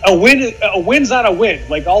 Like a win's not a win.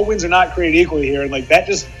 Like all wins are not created equally here, and like that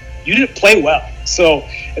just you didn't play well. So,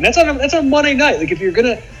 and that's on Monday night. Like if you're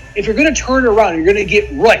gonna turn it around, you're gonna get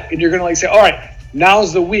right, and you're gonna like say, all right,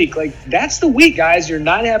 now's the week. Like that's the week, guys. You're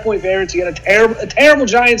 9.5-point favorites. You got a terrible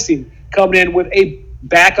Giants team coming in with a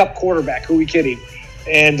backup quarterback. Who are we kidding?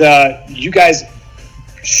 And you guys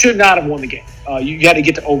should not have won the game. You had to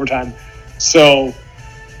get to overtime. So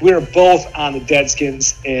we're both on the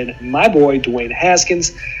Deadskins, and my boy Dwayne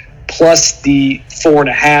Haskins plus the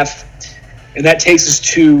 4.5. And that takes us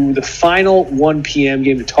to the final 1 p.m.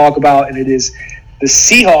 game to talk about, and it is the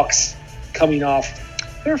Seahawks coming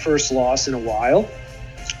off their first loss in a while.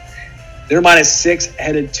 They're -6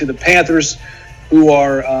 headed to the Panthers, who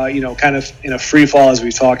are kind of in a free fall as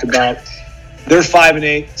we've talked about. They're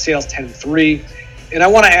 5-8, Seattle's 10-3. And I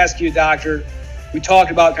want to ask you, Doctor, we talked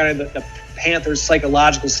about kind of the Panthers'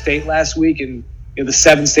 psychological state last week, and the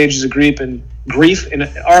 7 stages of grief. And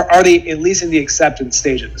are they at least in the acceptance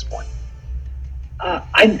stage at this point?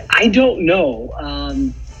 I don't know.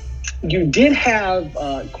 You did have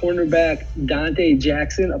cornerback Dante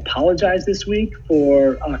Jackson apologize this week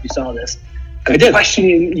for, I don't know if you saw this,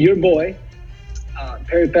 questioning your boy,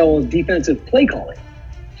 Perry Fowler's defensive play calling.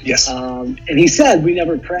 Yes. And he said we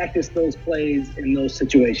never practiced those plays in those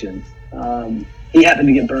situations. He happened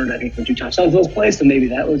to get burned, I think, for 2 touchdowns those plays, so maybe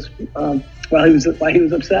that was why he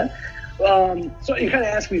was upset. So you kind of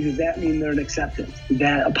asked me, does that mean they're in acceptance? Did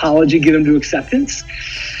that apology get them to acceptance?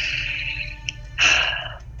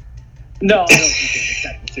 No, I don't think they're in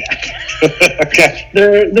acceptance yet. Okay.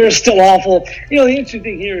 They're still awful. The interesting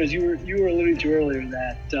thing here is you were alluding to earlier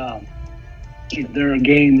that there are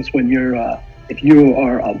games when if you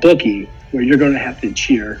are a bookie where you're going to have to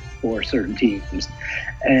cheer for certain teams,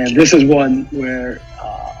 and this is one where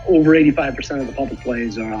over 85% of the public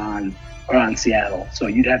plays are on Seattle, so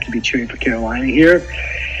you'd have to be cheering for Carolina here.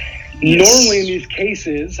 Yes. Normally in these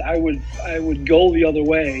cases, I would go the other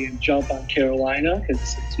way and jump on Carolina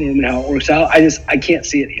because it's normally how it works out. I can't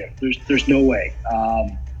see it here. There's no way.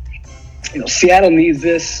 Seattle needs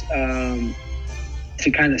this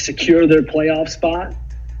to kind of secure their playoff spot.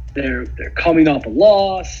 They're coming off a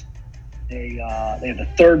loss. They have the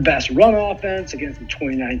 3rd best run offense against the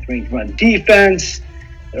 29th ranked run defense.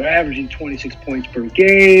 They're averaging 26 points per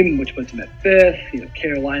game, which puts them at 5th.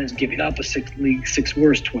 Carolina's giving up league 6th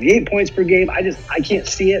worst, 28 points per game. I can't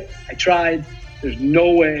see it. I tried. There's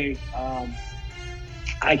no way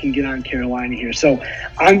I can get on Carolina here. So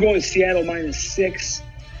I'm going Seattle -6.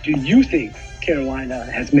 Do you think Carolina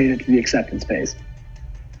has made it to the acceptance phase?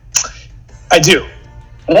 I do.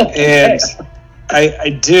 Okay. And I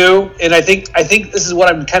do. And I think this is what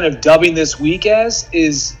I'm kind of dubbing this week as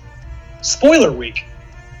is spoiler week,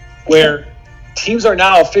 where teams are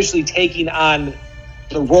now officially taking on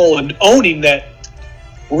the role and owning that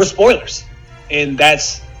we're spoilers. And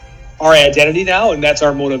that's our identity now, and that's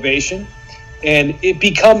our motivation. And it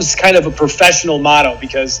becomes kind of a professional motto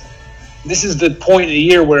because this is the point of the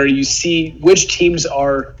year where you see which teams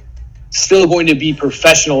are still going to be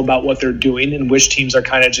professional about what they're doing and which teams are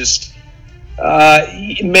kind of just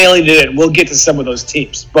mailing it in. We'll get to some of those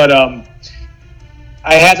teams. But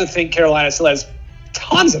I have to think Carolina still has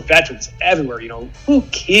tons of veterans everywhere.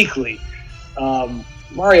 Luke Kuechly,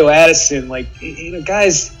 Mario Addison,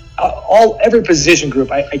 guys, every position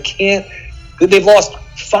group. I can't. They've lost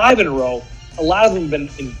 5 in a row. A lot of them have been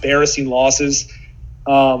embarrassing losses.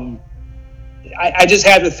 I just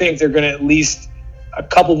have to think they're going to at least a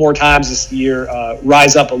couple more times this year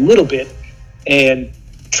rise up a little bit and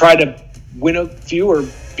try to win a few or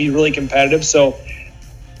be really competitive. So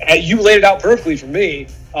you laid it out perfectly for me.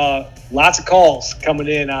 Lots of calls coming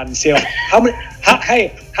in on Seattle.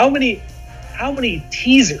 How many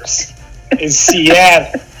teasers is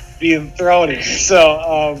Seattle being thrown in?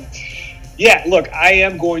 So look, I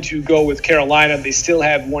am going to go with Carolina. They still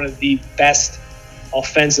have one of the best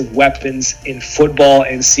offensive weapons in football,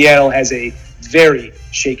 and Seattle has a very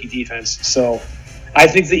shaky defense. So I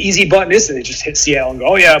think the easy button is to just hit Seattle and go,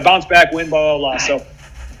 oh yeah, bounce back, win, blah, blah, blah. So,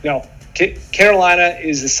 Carolina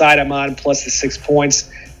is the side I'm on plus the 6 points.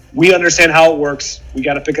 We understand how it works. We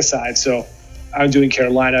got to pick a side. So I'm doing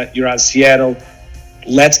Carolina. You're on Seattle.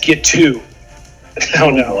 Let's get to. Oh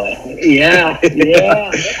no! Yeah. Let me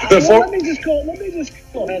just go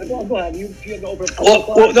ahead. Go ahead. You have to open up.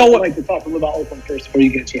 I'd like to talk a little about Oakland first before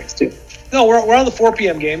you get a chance too. No, we're on the 4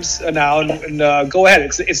 p.m. games now, and go ahead.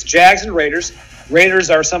 It's Jags and Raiders. Raiders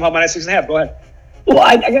are somehow -6.5. Go ahead. Well,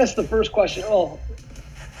 I guess the first question. I'm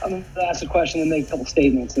going to ask a question and make a couple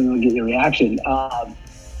statements, and then we'll get your reaction.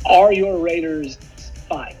 Are your Raiders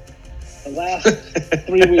fine? The last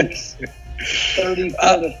 3 weeks.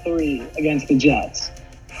 34-3 against the Jets,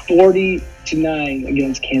 40-9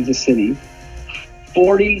 against Kansas City,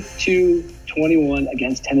 42-21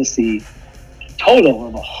 against Tennessee, total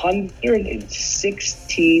of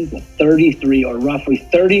 116-33, or roughly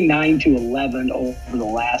 39-11 over the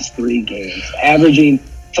last 3 games, averaging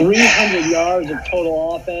 300 yards of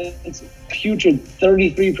total offense, putrid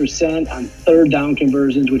 33% on third down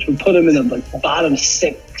conversions, which would put them in the bottom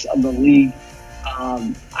 6 of the league.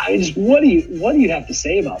 What do you have to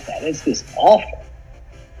say about that? It's just awful.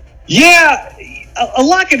 Yeah, a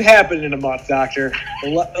lot could happen in a month, Doctor. A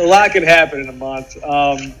lot could happen in a month.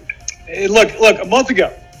 Look, a month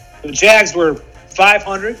ago, the Jags were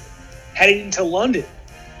 500, heading into London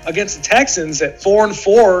against the Texans at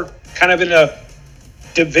 4-4, kind of in a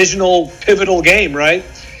divisional pivotal game, right?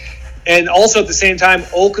 And also at the same time,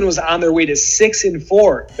 Oakland was on their way to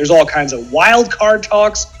 6-4. There's all kinds of wild card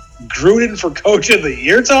talks. Gruden for Coach of the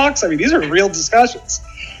Year talks. I mean, these are real discussions.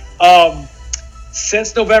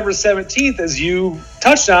 Since November 17th, as you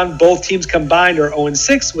touched on, both teams combined are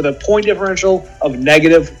 0-6 with a point differential of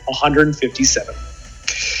 -157.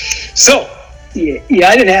 So, yeah,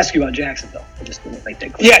 I didn't ask you about Jacksonville. I just didn't make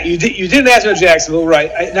that clear. Yeah, you didn't ask me about Jacksonville,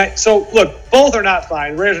 right? So, look, both are not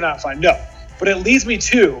fine. Raiders are not fine. No, but it leads me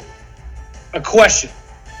to a question,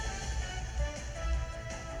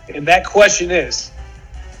 and that question is: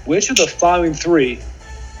 which of the following 3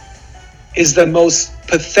 is the most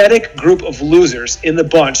pathetic group of losers in the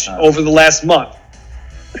bunch over the last month?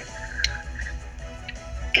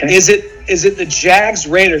 Okay. Is it the Jags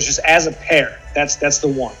Raiders just as a pair? That's the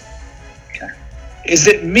one. Okay. Is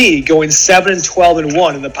it me going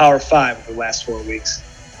 7-12-1 in the Power 5 over the last 4 weeks?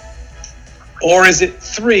 Or is it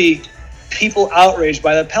 3 people outraged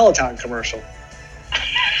by the Peloton commercial?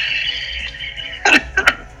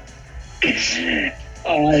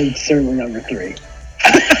 It's certainly number 3.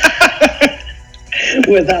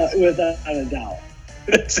 without a doubt.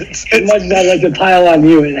 As much as I'd like to pile on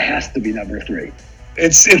you, it has to be number 3.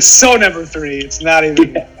 It's so number 3. It's not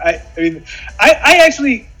even. Yeah. I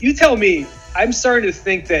actually. You tell me. I'm starting to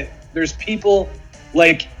think that there's people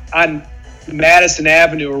like on Madison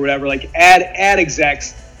Avenue or whatever, like ad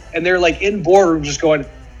execs, and they're like in boardrooms just going,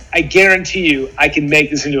 I guarantee you, I can make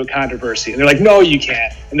this into a controversy. And they're like, no, you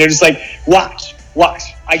can't. And they're just like, watch.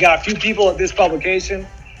 I got a few people at this publication.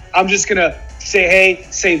 I'm just going to say, hey,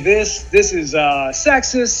 say this is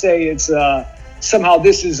sexist, say it's somehow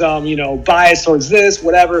this is, biased towards this,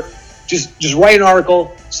 whatever. Just write an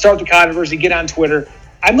article, start the controversy, get on Twitter.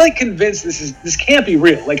 I'm like convinced this can't be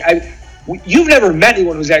real. Like you've never met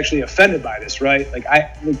anyone who's actually offended by this, right?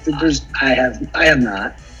 I have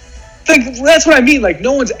not. Like, that's what I mean. Like,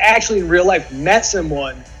 no one's actually in real life met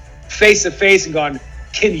someone face to face and gone,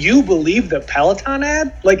 can you believe the Peloton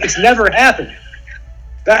ad? Like, it's never happened.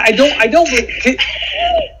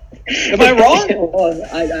 Am I wrong? Well,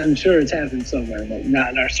 I'm sure it's happened somewhere, but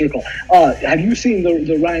not in our circle. Have you seen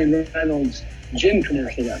the Ryan Reynolds gym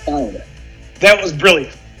commercial that followed it? That was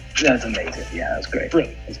brilliant. That's amazing. Yeah, that's great.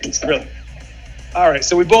 Brilliant. That's good stuff. Brilliant. All right,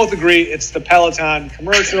 so we both agree it's the Peloton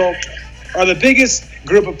commercial. Are the biggest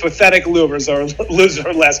group of pathetic losers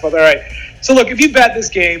last month. All right. So, look, if you bet this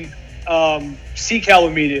game, see Cal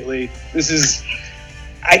immediately. This is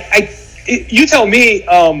you tell me,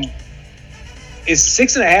 is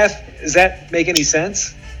 6.5, does that make any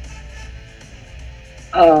sense?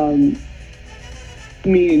 And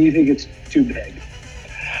you think it's too big?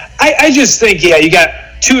 I just think, yeah, you got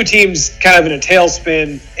two teams kind of in a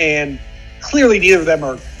tailspin, and clearly neither of them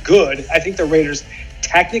are good. I think the Raiders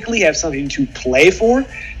technically have something to play for.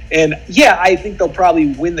 And, yeah, I think they'll probably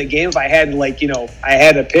win the game if I had, I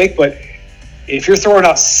had to pick. But if you're throwing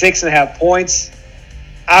out 6.5 points,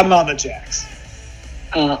 I'm on the Jags.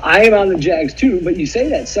 I am on the Jags, too. But you say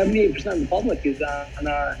that 78% of the public is on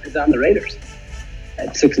the Raiders at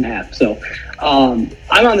 6.5. So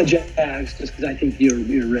I'm on the Jags just because I think your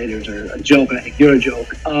Raiders are a joke, and I think you're a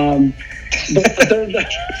joke. But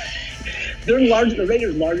the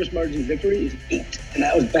Raiders' largest margin of victory is 8, and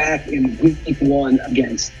that was back in week 1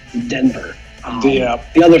 against Denver.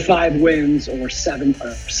 The other 5 wins or 7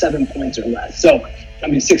 points or less. So,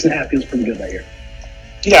 6.5 feels pretty good that year.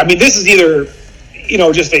 Yeah, this is either,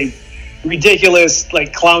 just a ridiculous,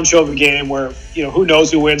 clown show of a game where, who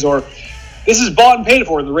knows who wins, or this is bought and paid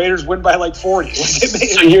for, and the Raiders win by 40.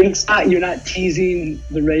 So you're not teasing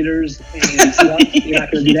the Raiders and Seahawks? You're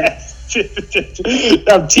not going to do that?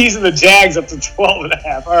 I'm teasing the Jags up to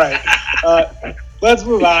 12.5. All right, let's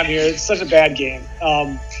move on here. It's such a bad game,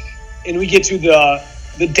 and we get to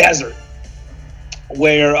the desert,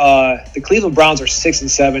 where the Cleveland Browns are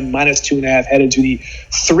 6-7, -2.5, headed to the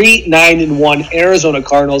 3-9-1 Arizona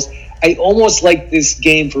Cardinals. I almost like this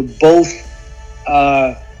game for both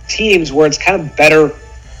teams, where it's kind of better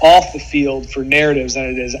off the field for narratives than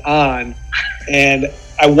it is on, and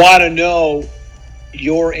I want to know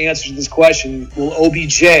your answer to this question. Will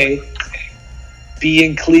OBJ be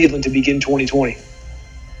in Cleveland to begin 2020?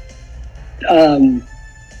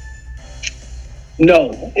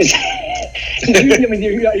 No. Are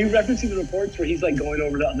you referencing the reports where he's going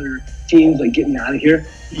over to other teams, getting out of here?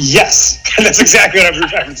 Yes, that's exactly what I'm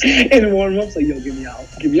referencing. In warm-ups, yo, get me out.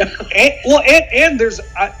 And there's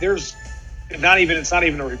it's not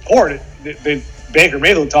even a report. Baker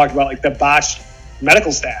Mayfield talked about the botched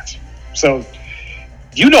medical staff. So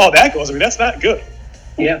you know how that goes. That's not good.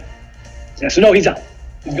 Yeah. So no, he's out.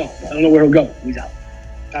 He's gone. I don't know where he'll go. He's out.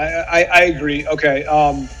 I agree. Okay.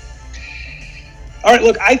 All right.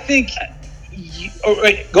 Look, I think.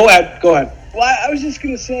 Go ahead. Well, I was just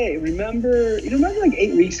gonna say, remember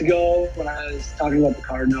 8 weeks ago when I was talking about the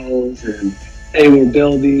Cardinals and they were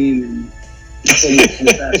building and putting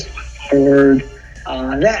the best forward.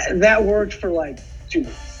 That worked for 2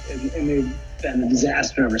 weeks, and they've been a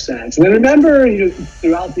disaster ever since. And then remember,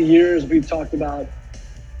 throughout the years we've talked about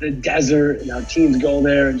the desert and how teams go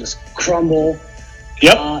there and just crumble.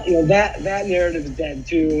 Yep. That narrative is dead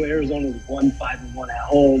too. Arizona's 1-5-1 at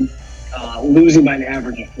home, losing by an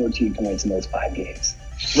average of 14 points in those 5 games.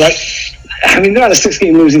 Right. They're on a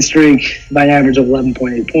 6-game losing streak by an average of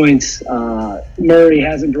 11.8 points. Murray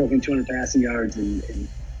hasn't broken 200 passing yards in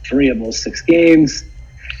 3 of those 6 games.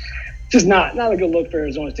 Just not a good look for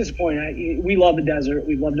Arizona. It's disappointing. We love the desert.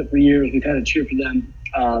 We've loved it for years. We've had to cheer for them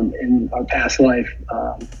in our past life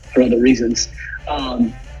for other reasons.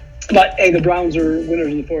 But, hey, the Browns are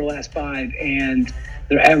winners in the 4 last 5, and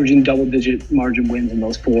they're averaging double-digit margin wins in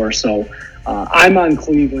those 4. So I'm on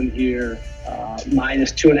Cleveland here,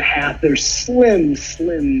 -2.5. Their slim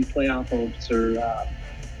playoff hopes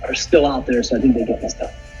are still out there, so I think they get this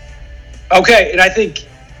done. Okay, and I think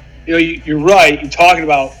you're right. You're talking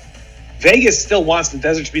about Vegas still wants the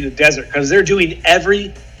desert to be the desert because they're doing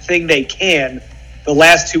everything they can the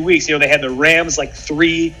last 2 weeks. They had the Rams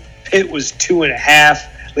 3, Pitt was 2.5,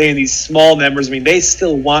 laying these small numbers. They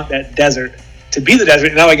still want that desert to be the desert.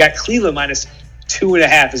 And now I got Cleveland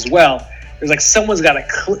 -2.5 as well. There's someone's going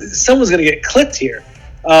to get clipped here.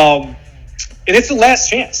 And it's the last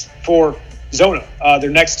chance for Zona.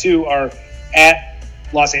 Their next 2 are at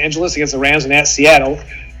Los Angeles against the Rams and at Seattle.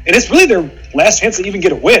 And it's really their last chance to even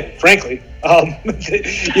get a win, frankly.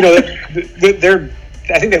 They're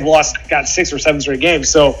I think they've got 6 or 7 straight games.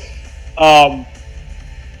 So, and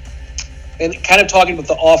kind of talking about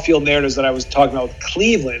the off-field narratives that I was talking about with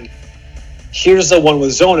Cleveland, here's the one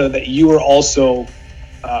with Zona that you were also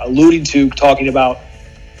alluding to, talking about.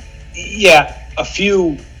 Yeah, a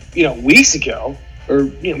few weeks ago, or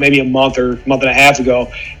maybe a month and a half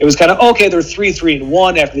ago, it was kind of, okay, they're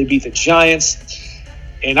 3-3-1 after they beat the Giants.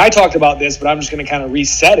 And I talked about this, but I'm just going to kind of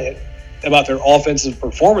reset it about their offensive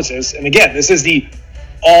performances. And again, this is the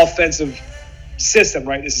offensive system,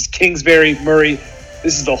 right? This is Kingsbury, Murray.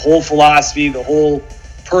 This is the whole philosophy, the whole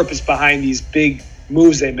purpose behind these big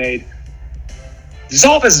moves they made. This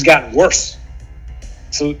offense has gotten worse.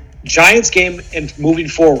 So Giants game and moving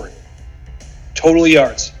forward, total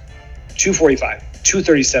yards, 245,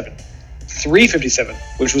 237, 357,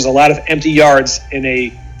 which was a lot of empty yards in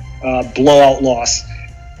a blowout loss.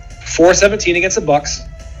 417 against the Bucks,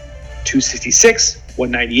 266,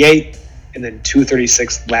 198, and then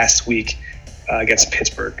 236 last week against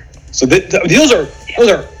Pittsburgh. So those are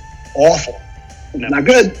awful numbers. Not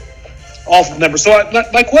good. Awful numbers. So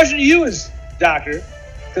my question to you is, Doctor,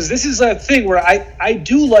 because this is a thing where I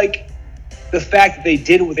do like the fact that they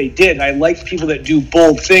did what they did. I like people that do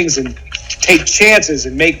bold things and take chances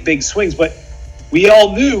and make big swings. But we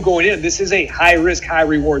all knew going in, this is a high risk, high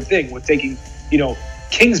reward thing with taking,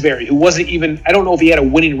 Kingsbury, who wasn't even, I don't know if he had a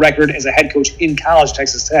winning record as a head coach in college,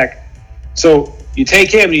 Texas Tech. So you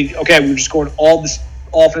take him and we're just going all this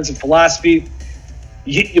offensive philosophy.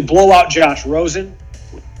 You blow out Josh Rosen.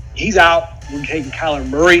 He's out. We're taking Kyler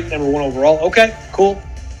Murray, number 1 overall. Okay, cool.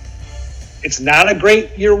 It's not a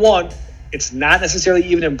great year one. It's not necessarily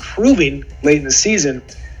even improving late in the season.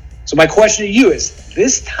 So my question to you is,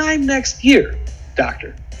 this time next year,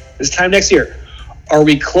 Doctor, are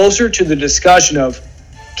we closer to the discussion of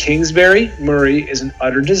Kingsbury Murray is an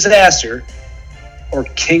utter disaster, or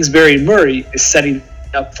Kingsbury Murray is setting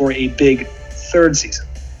up for a big third season?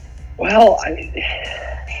 Well, I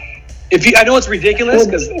know it's ridiculous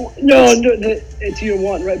because it's year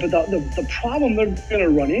one, right? But the problem they're going to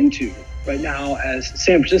run into right now, as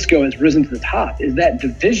San Francisco has risen to the top, is that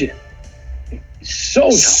division. So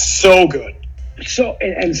tough. So good. So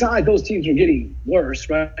and it's not like those teams are getting worse,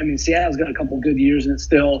 right? I mean, Seattle's got a couple of good years, and it's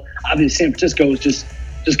still obviously San Francisco is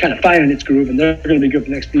just kind of finding its groove, and they're going to be good for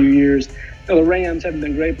the next few years. The Rams haven't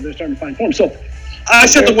been great, but they're starting to find form. So I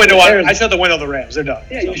shut the window on the Rams. They're done.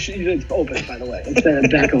 Yeah, you open it, by the way.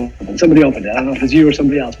 It's back open. Somebody opened it. I don't know if it's you or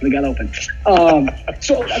somebody else, but it got open.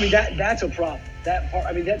 So I mean that's a problem. That part.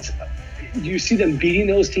 I mean that's. Do you see them beating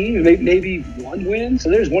those teams? Maybe one win. So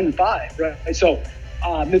there's 1-5, right? So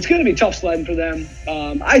it's going to be tough sledding for them.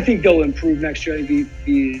 I think they'll improve next year. I think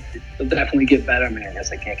they'll definitely get better. I mean, I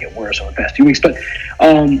guess they can't get worse over the past few weeks, but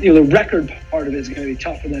the record part of it is going to be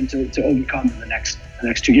tough for them to overcome in the next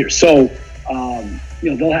 2 years. So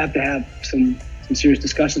they'll have to have some serious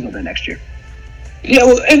discussions on that next year. Yeah,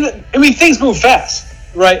 well, and I mean things move fast,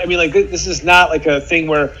 right? I mean, like this is not like a thing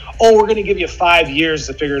where we're going to give you 5 years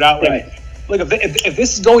to figure it out. Right. Like if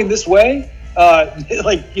this is going this way,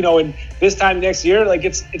 in this time next year, like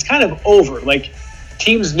it's kind of over. Like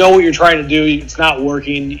teams know what you're trying to do. It's not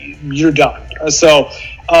working. You're done. So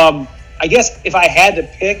I guess if I had to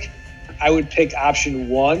pick, I would pick option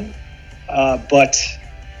 1. But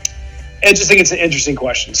I just think it's an interesting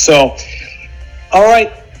question. So, all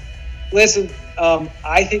right, listen,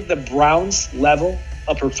 I think the Browns' level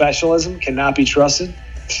of professionalism cannot be trusted.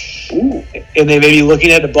 Ooh. And they may be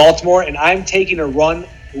looking at Baltimore, and I'm taking one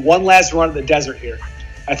last run at the desert here.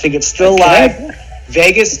 I think it's still live.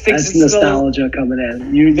 Vegas thinks That's it's nostalgia coming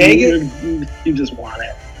in. You just want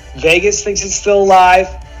it. Vegas thinks it's still alive.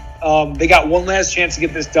 They got one last chance to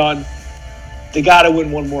get this done. They got to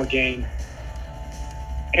win one more game.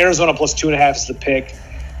 Arizona plus 2.5 is the pick.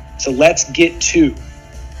 So let's get to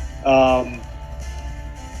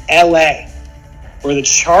LA, where the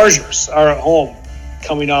Chargers are at home,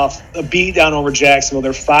 coming off a beat down over Jacksonville.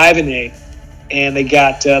 They're 5-8, and they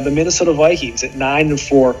got the Minnesota Vikings at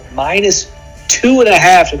 9-4, minus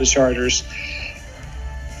 2.5 to the Chargers.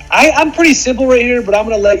 I'm pretty simple right here, but I'm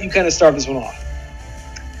going to let you kind of start this one off.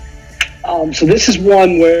 So this is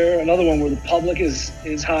another one where the public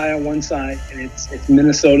is high on one side, and it's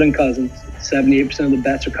Minnesota and Cousins. 78% of the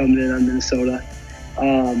bets are coming in on Minnesota.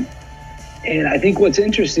 And I think what's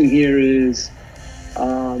interesting here is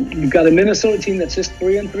you've got a Minnesota team that's just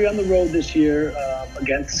 3-3 on the road this year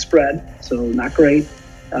against the spread, so not great.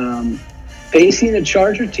 Facing a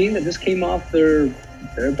Charger team that just came off their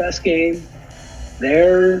best game.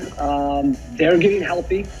 They're getting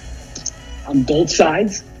healthy on both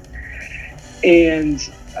sides. And,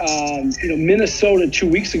 Minnesota 2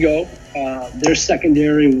 weeks ago, their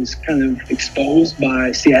secondary was kind of exposed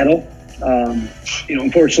by Seattle.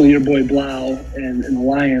 Unfortunately, your boy Blau and the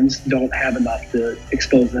Lions don't have enough to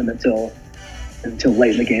expose them until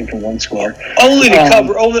late in the game for one score. Only to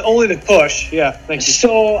cover, only to push. Yeah, thank you.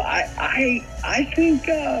 So I think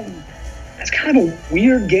it's kind of a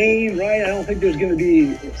weird game, right? I don't think there's going to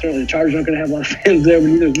be, certainly the Chargers aren't going to have a lot of fans there, but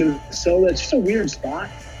neither is Minnesota. It's just a weird spot.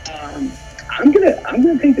 I'm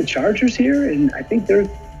gonna take the Chargers here, and I think they're,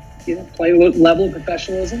 playing a level of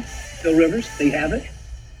professionalism. Phil Rivers, they have it.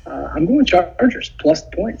 I'm going Chargers plus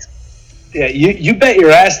points. Yeah, you bet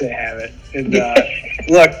your ass they have it. And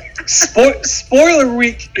look, spoiler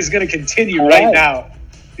week is going to continue right now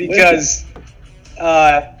because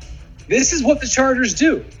this is what the Chargers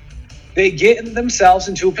do. They get themselves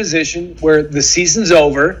into a position where the season's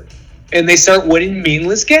over and they start winning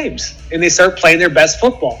meaningless games and they start playing their best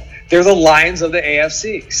football. They're the Lions of the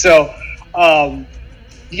AFC. So, I'm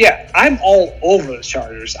all over the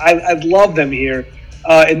Chargers. I love them here.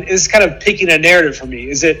 And it's kind of picking a narrative for me.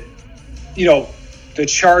 Is it, the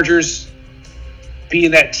Chargers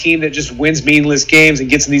being that team that just wins meaningless games and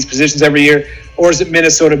gets in these positions every year? Or is it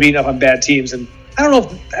Minnesota beating up on bad teams? And I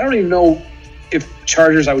don't even know if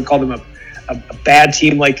Chargers, I would call them a bad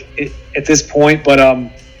team like at this point, but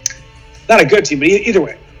not a good team. But either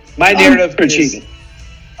way, my narrative is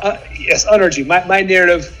underachieving. My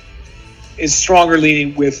narrative is stronger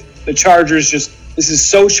leaning with the Chargers. This is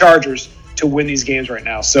so Chargers to win these games right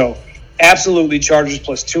now. So absolutely Chargers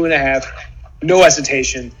plus 2.5, no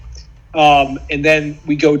hesitation. And then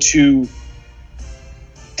we go to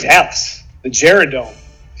Dallas, the Jared Dome,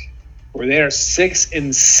 where they are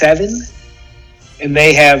 6-7, and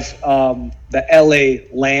they have the LA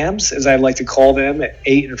Lambs, as I like to call them, at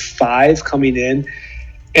 8-5 coming in.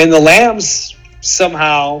 And the Lambs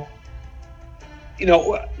somehow,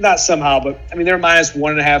 not somehow, but they're minus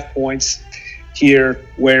 1.5 points here,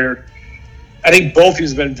 where I think both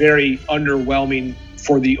teams have been very underwhelming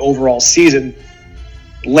for the overall season.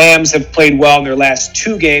 Lambs have played well in their last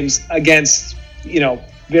 2 games against,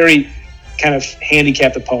 very kind of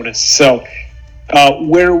handicapped opponents. So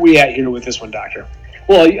where are we at here with this one, Doctor?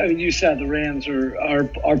 Well, you said the Rams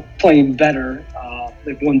are playing better.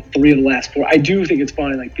 They've won 3 of the last 4. I do think it's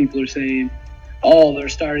funny, like people are saying, they're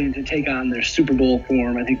starting to take on their Super Bowl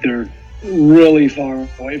form. I think they're really far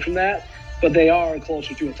away from that, but they are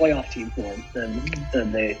closer to a playoff team form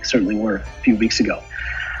than they certainly were a few weeks ago.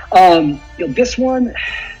 This one,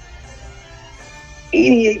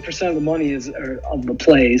 88% of the money of the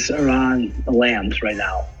plays are on the Lambs right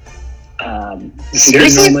now.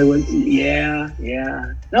 Seriously? Yeah.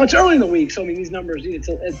 Now it's early in the week, so these numbers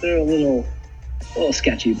they're a little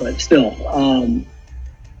sketchy, but still.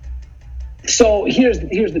 So here's the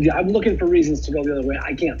deal. I'm looking for reasons to go the other way.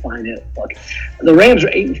 I can't find it. Look, the Rams are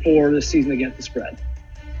 8-4 this season against the spread.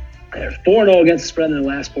 They're 4-0 against the spread in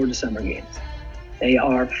their last 4 December games. They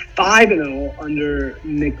are 5-0 under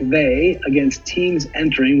McVay against teams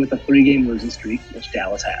entering with a 3-game losing streak, which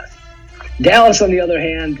Dallas has. Dallas, on the other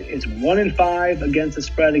hand, is 1-5 against the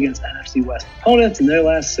spread against NFC West opponents in their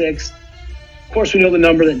last 6. Of course, we know the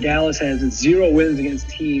number that Dallas has is 0 wins against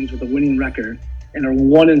teams with a winning record and are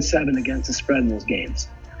 1-7 against the spread in those games.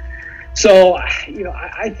 So,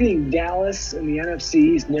 I think Dallas and the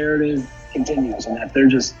NFC's narrative continues, and that they're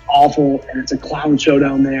just awful, and it's a clown show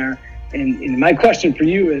down there. And my question for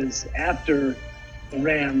you is, after the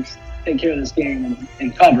Rams take care of this game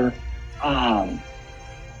and cover,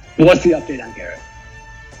 what's the update on Garrett?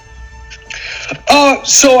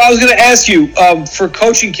 So I was going to ask you, for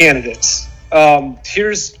coaching candidates,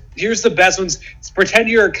 here's the best ones. Pretend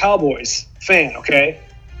you're a Cowboys fan, okay?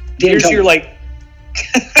 Here's your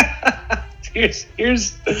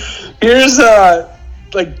here's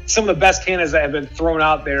like some of the best candidates that have been thrown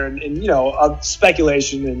out there, and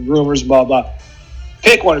speculation and rumors, blah blah.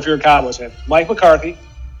 Pick one if you're a Cowboys fan: Mike McCarthy,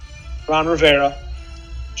 Ron Rivera,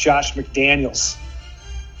 Josh McDaniels.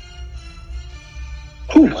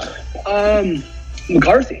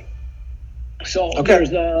 McCarthy. So okay.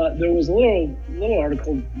 There was a little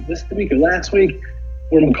article this week or last week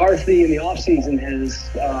where McCarthy in the offseason has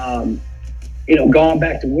gone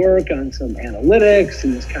back to work on some analytics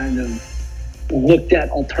and has kind of looked at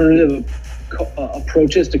alternative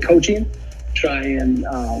approaches to coaching, try and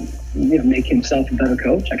make himself a better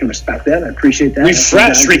coach. I can respect that. I appreciate that.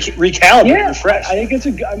 Refresh, recalibrate. Yeah, refresh. I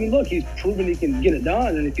think look, he's proven he can get it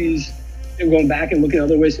done, and if he's going back and looking at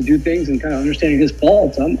other ways to do things and kind of understanding his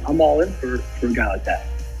faults, I'm all in for a guy like that.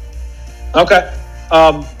 Okay.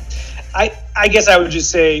 I guess I would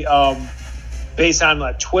just say, based on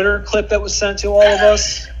a Twitter clip that was sent to all of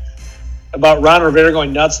us about Ron Rivera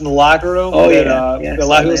going nuts in the locker room. Oh, yeah. A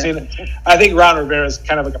lot of people saying that. I think Ron Rivera is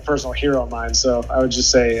kind of like a personal hero of mine, so I would just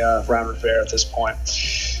say Ron Rivera at this point.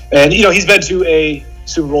 And, he's been to a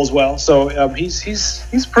Super Bowl as well, so he's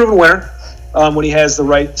a proven winner when he has the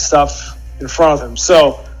right stuff in front of him.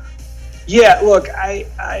 So, yeah, look,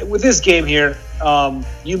 I with this game here,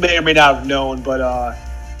 you may or may not have known, but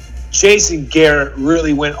Jason Garrett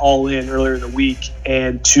really went all in earlier in the week,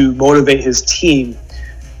 and to motivate his team,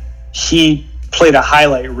 he played a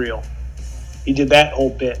highlight reel. He did that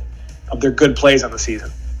whole bit of their good plays on the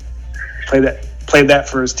season. Played that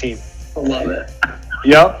for his team. I love it.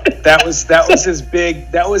 Yep, that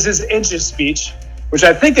was his inches speech, which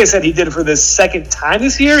I think they said he did it for the second time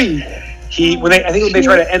this year. When they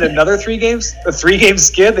try to end another 3 games, a 3-game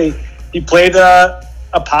skid, he played a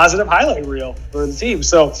positive highlight reel for the team.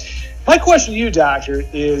 So my question to you, Doctor,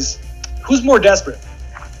 is who's more desperate?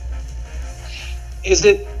 Is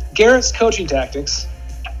it Garrett's coaching tactics,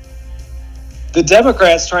 the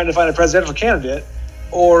Democrats trying to find a presidential candidate,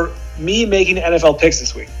 or me making NFL picks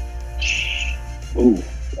this week? Ooh,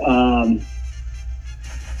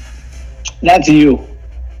 that's you.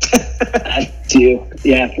 That's you.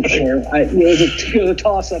 Yeah, for sure. It was a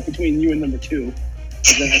toss-up between you and number 2.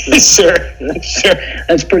 Sure.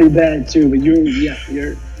 That's pretty bad too. But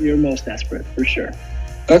you're most desperate for sure.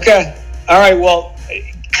 Okay. All right. Well,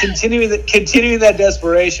 continuing that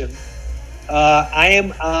desperation, I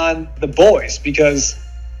am on the boys because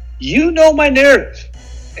you know my narrative,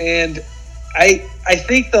 and I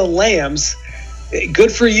think the Lambs.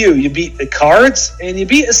 Good for you. You beat the Cards and you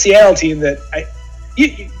beat a Seattle team that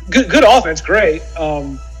good offense, great.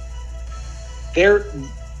 Their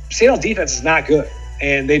Seattle defense is not good,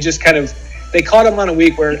 and they just they caught them on a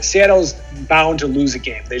week where Seattle's bound to lose a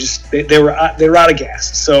game. They were out of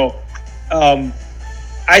gas. So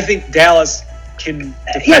I think Dallas can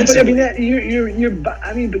defensively.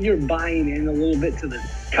 Yeah, but you're buying in a little bit to the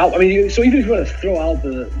Cow. So even if you want to throw out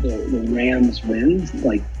the Rams wins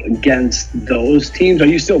like against those teams, are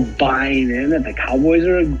you still buying in that the Cowboys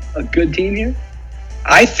are a good team here?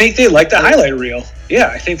 I think they like the highlight reel. Yeah,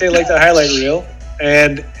 I think they like the highlight reel.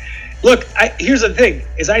 And look, here's the thing: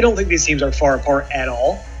 is I don't think these teams are far apart at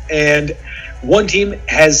all. And one team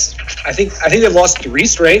has, I think they've lost 3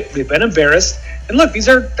 straight. They've been embarrassed. And look,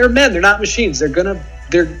 they're men. They're not machines. They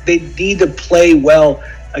need to play well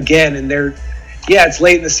again. And it's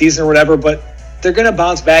late in the season or whatever, but they're going to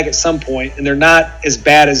bounce back at some point, and they're not as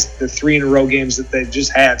bad as the 3 in a row games that they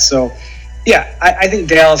just had. So, yeah, I think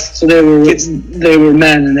Dallas. So they were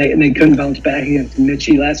men, and they couldn't bounce back against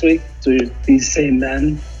Mitchie last week. So these same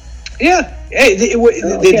men. Yeah, hey, they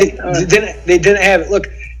didn't have it. Look,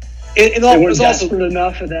 they weren't desperate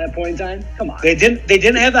enough at that point in time. Come on, they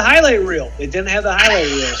didn't have the highlight reel. They didn't have the highlight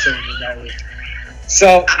reel that week.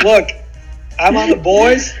 So look, I'm on the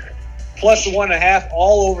boys. Plus the 1.5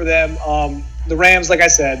 all over them. The Rams, like I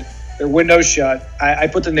said, their window's shut. I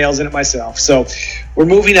put the nails in it myself. So we're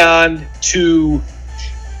moving on to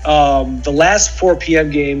the last 4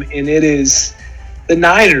 p.m. game, and it is the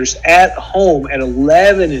Niners at home at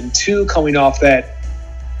 11-2, coming off that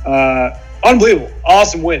unbelievable,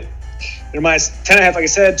 awesome win. They're minus 10.5, like I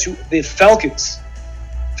said, to the Falcons.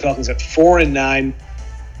 Falcons at 4-9,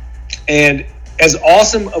 and as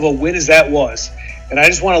awesome of a win as that was. And I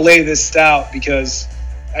just want to lay this out because,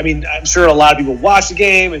 I'm sure a lot of people watch the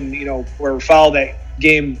game and, or follow that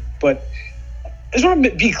game. But I just want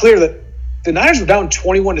to be clear that the Niners were down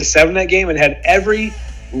 21-7 that game and had every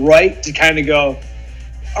right to kind of go,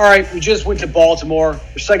 all right, we just went to Baltimore.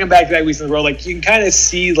 We're second back-to-back weeks in a row. Like, you can kind of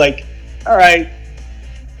see, like, all right,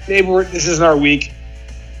 maybe this isn't our week.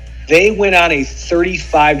 They went on a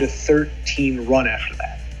 35-13 run after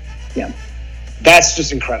that. Yeah. That's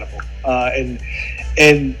just incredible.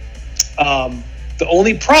 And the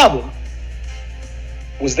only problem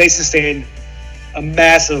was they sustained a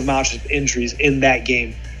massive amount of injuries in that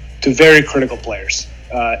game to very critical players.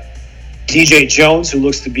 DJ Jones, who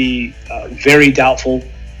looks to be very doubtful.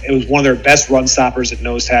 It was one of their best run stoppers at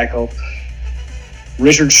nose tackle.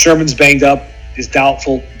 Richard Sherman's banged up, is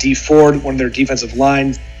doubtful. D Ford, one of their defensive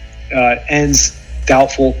line ends,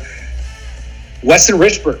 doubtful. Weston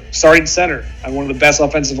Richburg, starting center on one of the best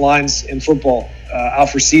offensive lines in football, out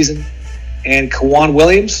for season. And Kawan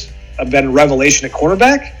Williams, been a revelation at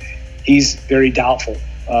cornerback. He's very doubtful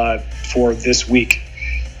for this week.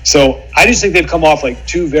 So I just think they've come off like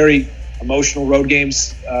 2 very emotional road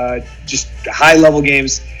games, just high-level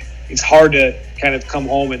games. It's hard to kind of come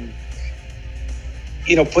home and,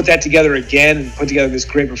 put that together again and put together this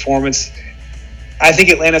great performance. I think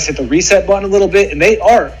Atlanta's hit the reset button a little bit, and they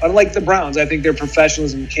are, unlike the Browns, I think their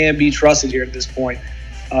professionalism can be trusted here at this point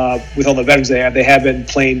with all the veterans they have. They have been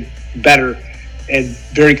playing better and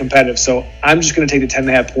very competitive. So I'm just going to take the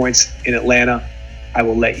 10.5 points in Atlanta. I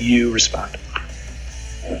will let you respond.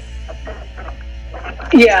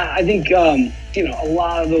 Yeah, I think a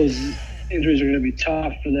lot of those injuries are going to be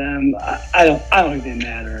tough for them. I don't think they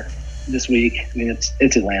matter this week.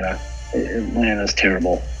 It's Atlanta. Atlanta's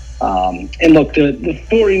terrible. And look, the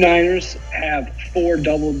 49ers have 4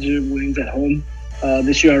 double-digit wins at home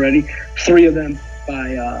this year already. 3 of them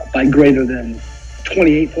by greater than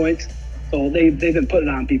 28 points. So they've been putting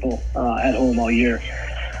on people at home all year.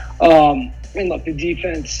 And look, the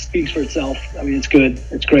defense speaks for itself. I mean, it's good.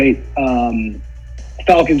 It's great.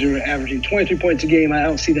 Falcons are averaging 23 points a game. I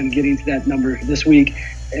don't see them getting to that number this week.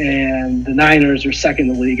 And the Niners are second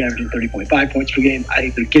in the league, averaging 30.5 points per game. I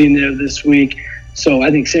think they're getting there this week. So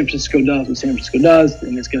I think San Francisco does what San Francisco does,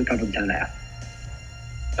 and it's going to cover the 10.5.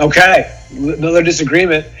 Okay. Another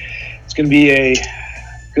disagreement. It's going to be a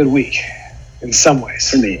good week in some ways.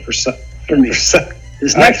 For me.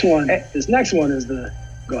 This next one is the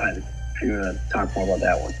 – go ahead. If you're going to talk more about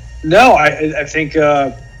that one. No, I think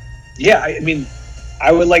I mean,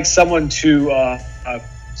 I would like someone to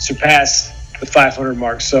surpass the 500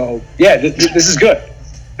 mark. So, yeah, this is good.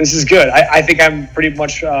 This is good. I think I'm pretty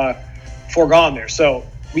much foregone there. So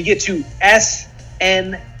we get to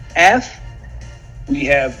SNF. We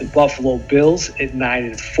have the Buffalo Bills at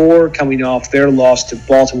 9-4, coming off their loss to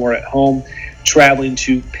Baltimore at home, traveling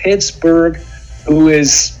to Pittsburgh, who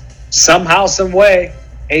is somehow, some way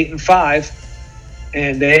 8-5,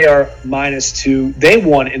 and they are -2. They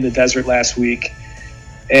won in the desert last week,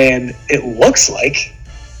 and it looks like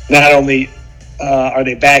not only are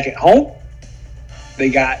they back at home, they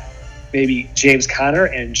got maybe James Conner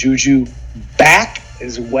and Juju back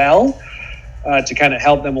as well to kind of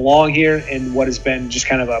help them along here in what has been just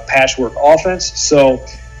kind of a patchwork offense. So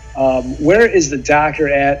where is the doctor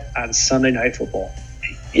at on Sunday Night Football?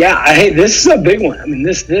 Yeah, this is a big one. I mean,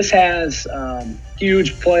 this has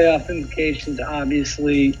huge playoff implications.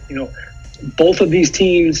 Obviously, both of these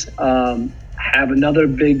teams have another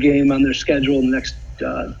big game on their schedule in the next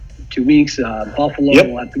 2 weeks. Buffalo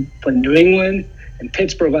will have to play New England, and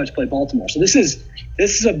Pittsburgh will have to play Baltimore. So this is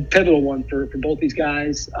a pivotal one for both these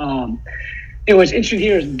guys. What's interesting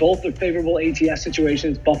here is both are favorable ATS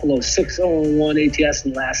situations. Buffalo is 6-0-1 ATS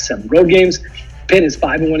in the last 7 road games. Pitt is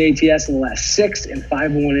 5-1 ATS in the last 6 and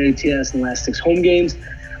 5-1 ATS in the last 6 home games.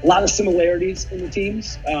 A lot of similarities in the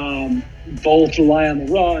teams. Both rely on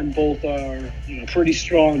the run. Both are pretty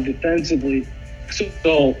strong defensively.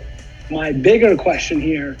 So my bigger question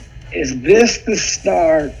here is this the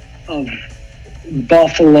start of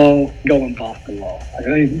Buffalo going Buffalo? I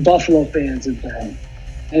mean, Buffalo fans have been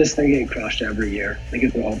they get crushed every year. They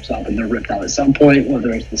get their hopes up and they're ripped out at some point,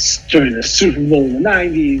 whether it's during the Super Bowl in the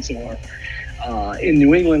 90s or in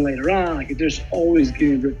New England later on. Like, there's always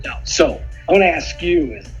getting ripped out. So I want to ask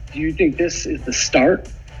you, do you think this is the start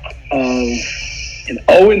of an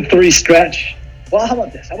 0-3 stretch? Well, how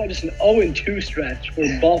about this? How about just an 0-2 stretch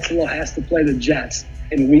where Buffalo has to play the Jets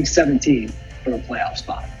in Week 17 for a playoff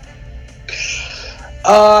spot?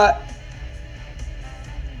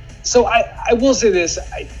 So I will say this.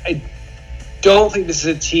 I don't think this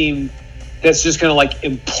is a team that's just going to,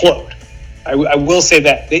 implode. I will say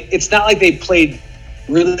that. It's not like they played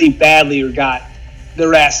really badly or got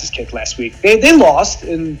their asses kicked last week. They lost,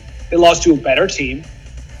 and they lost to a better team.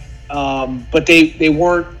 But they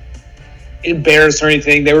weren't embarrassed or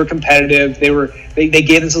anything. They were competitive. They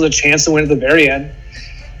gave themselves a chance to win at the very end.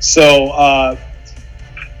 So,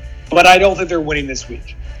 but I don't think they're winning this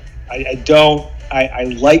week. I don't. I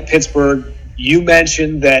like Pittsburgh. You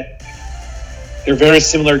mentioned that they're very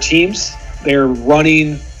similar teams. They're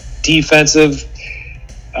running defensive,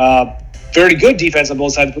 very good defense on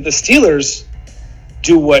both sides. But the Steelers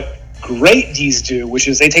do what great D's do, which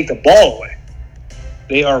is they take the ball away.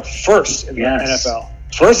 They are first in the NFL.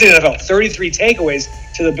 First in the NFL, 33 takeaways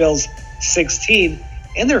to the Bills' 16.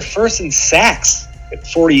 And they're first in sacks at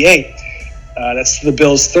 48. That's the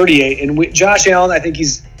Bills' 38. And Josh Allen, I think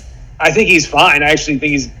he's fine. I actually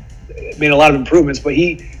think he's made a lot of improvements, but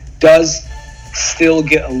he does still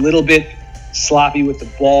get a little bit sloppy with the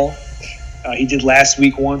ball. He did last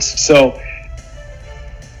week once. So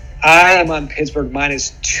I am on Pittsburgh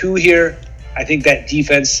 -2 here. I think that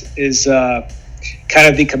defense is kind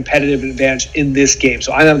of the competitive advantage in this game.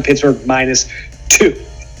 So I'm on Pittsburgh -2.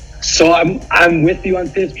 So I'm with you on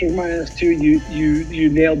Pittsburgh -2. You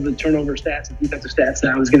nailed the turnover stats and defensive stats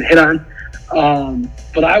that I was going to hit on.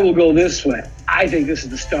 But I will go this way. I think this is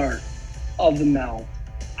the start of the melt.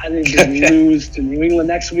 I think they lose to New England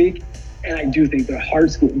next week, and I do think their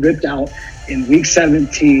hearts get ripped out in Week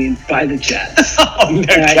 17 by the Jets. I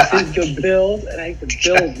think the Bills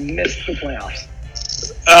miss the playoffs.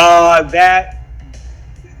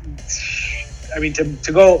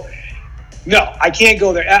 To go. No, I can't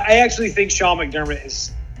go there. I actually think Sean McDermott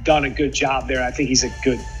has done a good job there. I think he's a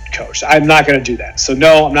good coach. I'm not going to do that. So,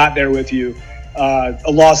 no, I'm not there with you. A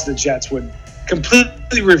loss to the Jets would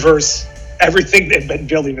completely reverse everything they've been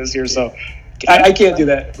building this year. So I can't do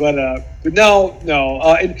that. But no.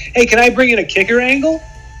 And hey, can I bring in a kicker angle?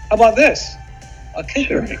 How about this? A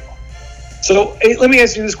kicker angle. So let me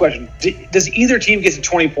ask you this question: does either team get to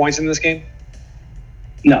 20 points in this game?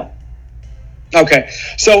 No. Okay.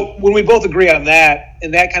 So when we both agree on that,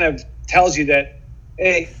 and that kind of tells you that,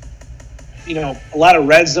 hey, a lot of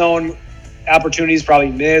red zone opportunities probably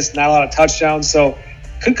missed, not a lot of touchdowns. So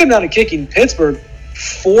could come down to kicking. Pittsburgh,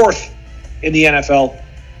 4th in the NFL.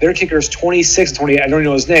 Their kicker is 26-28. I don't even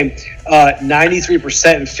know his name.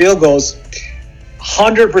 93% in field goals,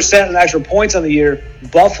 100% in extra points on the year.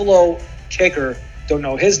 Buffalo kicker, don't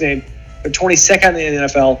know his name, but 22nd in the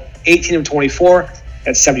NFL, 18 of 24.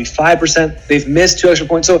 That's 75%. They've missed 2 extra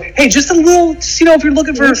points. So, hey, just a little, if you're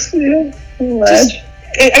looking for edge. Who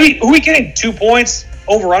are we getting? 2 points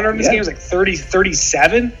over under in this game is like 30,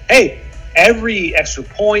 37. Hey, every extra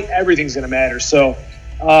point, everything's going to matter. So,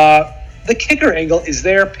 the kicker angle is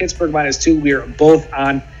there. Pittsburgh -2. We are both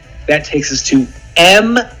on. That takes us to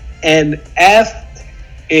M and F.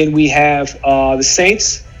 And we have the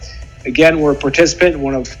Saints. Again, we're a participant in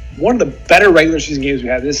one of the better regular season games we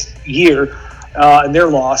had this year. And their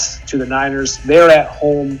loss to the Niners. They're at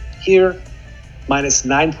home here,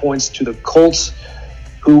 -9 points to the Colts,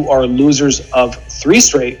 who are losers of 3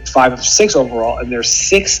 straight, 5 of 6 overall, and they're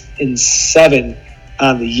 6-7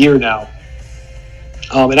 on the year now.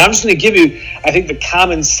 And I'm just going to give you, I think, the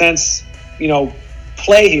common sense,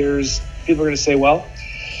 play here is people are going to say, well,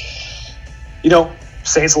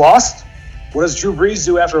 Saints lost. What does Drew Brees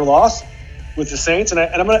do after a loss with the Saints? And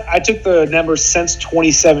I took the numbers since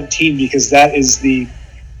 2017 because that is the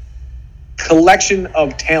collection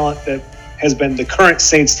of talent that has been the current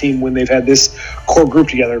Saints team when they've had this core group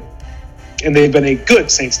together, and they've been a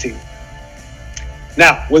good Saints team.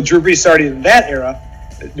 Now, with Drew Brees starting in that era,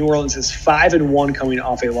 New Orleans is 5-1 coming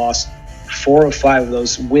off a loss. 4 of 5 of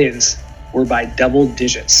those wins were by double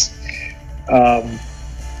digits.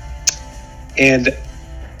 And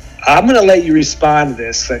I'm going to let you respond to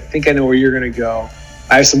this. I think I know where you're going to go.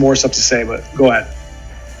 I have some more stuff to say, but go ahead.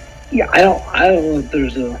 Yeah, I don't know if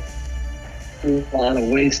there's a lot of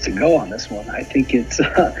ways to go on this one. I think it's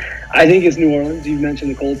New Orleans. You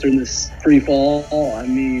mentioned the Colts are in this free fall. I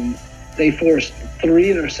mean, they forced 3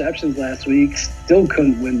 interceptions last week, still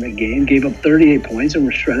couldn't win the game, gave up 38 points and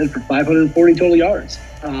were shredded for 540 total yards.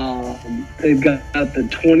 They've got the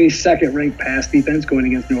 22nd ranked pass defense going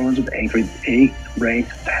against New Orleans with 8th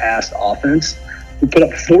ranked pass offense. We put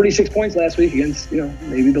up 46 points last week against,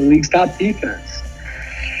 maybe the league's top defense.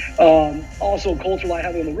 Also, Colts rely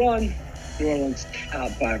heavily on the run. New Orleans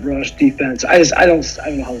top 5 rush defense. I don't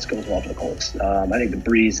know how this goes well for the Colts. I think the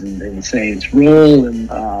Breeze and Saints roll, and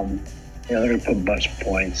they're going to put a bunch of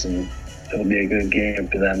points, and it'll be a good game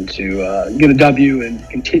for them to get a W and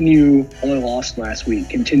continue. Only lost last week.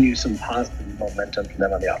 Continue some positive momentum for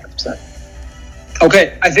them on the offensive side.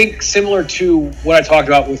 Okay, I think similar to what I talked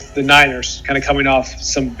about with the Niners, kind of coming off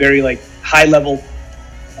some very high level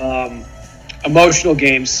emotional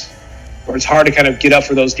games where it's hard to kind of get up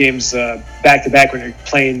for those games back to back when you're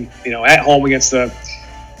playing at home against a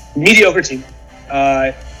mediocre team.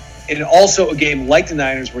 And also a game like the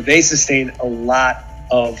Niners where they sustain a lot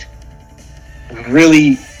of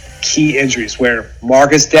really key injuries, where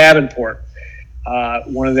Marcus Davenport,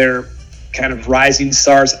 one of their kind of rising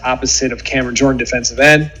stars opposite of Cameron Jordan, defensive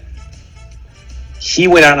end, he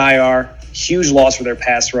went on IR. Huge loss for their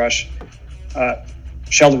pass rush.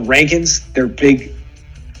 Sheldon Rankins, their big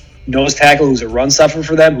nose tackle, who's a run stuffer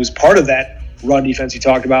for them, who's part of that run defense you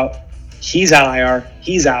talked about, he's on IR.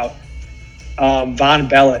 He's out. Von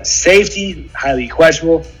Bell at safety, highly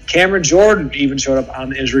questionable. Cameron Jordan even showed up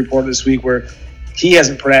on the injury report this week where he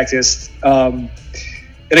hasn't practiced. And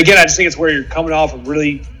again, I just think it's where you're coming off a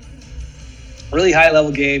really, really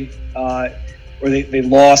high-level game where they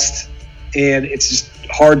lost, and it's just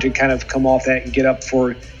hard to kind of come off that and get up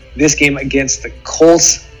for this game against the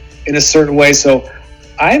Colts in a certain way. So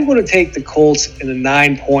I'm going to take the Colts in the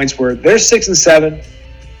 9 points where they're 6-7.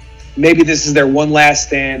 Maybe this is their one last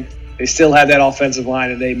stand. They still have that offensive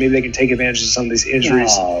line, and maybe they can take advantage of some of these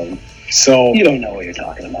injuries. So you don't know what you're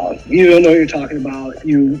talking about.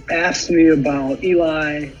 You asked me about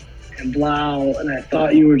Eli and Blau, and I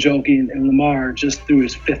thought you were joking, and Lamar just threw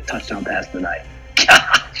his 5th touchdown pass of the night.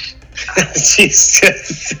 Gosh.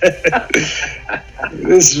 Jesus.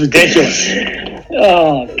 This is ridiculous.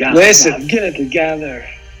 Oh, God. Listen. Get it together.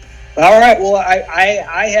 All right. Well,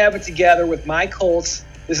 I have it together with my Colts.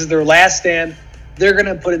 This is their last stand. They're going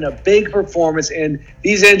to put in a big performance, and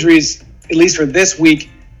these injuries, at least for this week,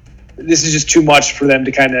 this is just too much for them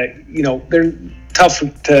to kind of,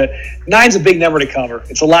 Nine's a big number to cover.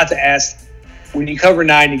 It's a lot to ask. When you cover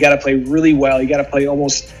 9, you got to play really well. You got to play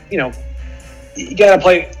almost, you got to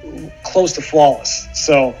play close to flawless.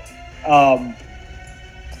 So,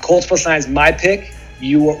 Colts +9 is my pick.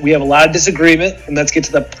 We have a lot of disagreement, and let's get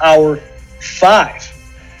to the Power 5.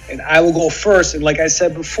 And I will go first. And like I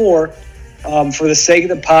said before, for the sake of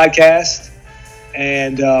the podcast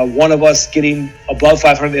and one of us getting above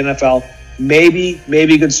 500 in the NFL, maybe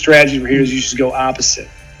a good strategy for here is you should go opposite.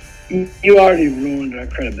 You already ruined our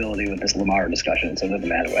credibility with this Lamar discussion, so it doesn't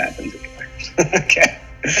matter what happens. Okay.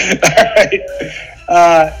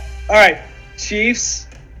 All right. Chiefs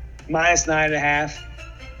 -9.5.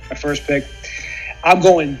 My first pick. I'm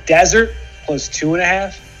going Desert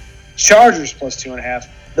 +2.5. Chargers +2.5.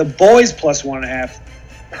 The Boys +1.5.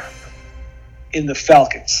 In the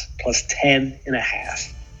Falcons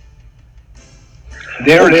 +10.5.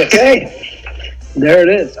 There it is. Okay. There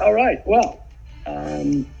it is. All right. Well,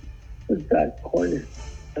 we've got quite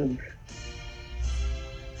a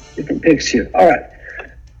different picks here. All right.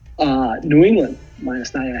 New England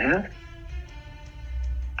 -9.5.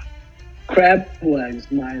 Crab Legs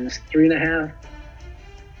 -3.5.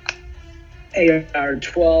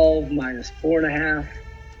 AR-12 -4.5.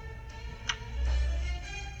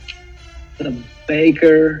 The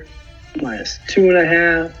Baker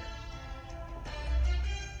 -2.5.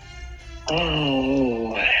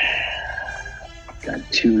 Oh, got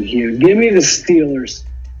 2 here. Give me the Steelers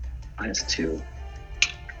 -2.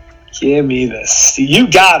 Give me this. You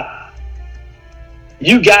got him.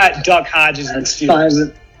 You got Duck Hodges and the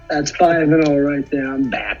Steelers. That's 5-0 right there. I'm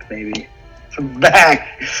back, baby. I'm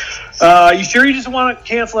back. You sure you just want to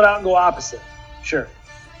cancel it out and go opposite? Sure.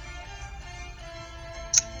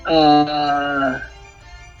 No,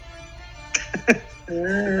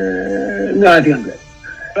 I think I'm good.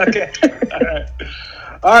 Okay.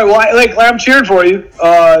 All right. Well, I'm cheering for you.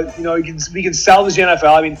 We can salvage the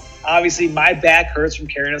NFL. I mean, obviously, my back hurts from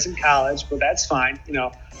carrying us in college, but that's fine.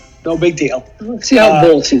 No big deal. Let's see how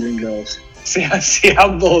bowl season goes. See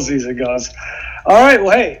how bowl season goes. All right.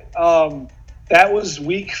 Well, hey, that was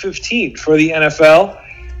week 15 for the NFL.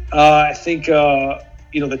 I think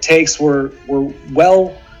the takes were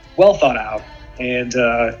well thought out, and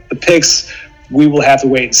the picks we will have to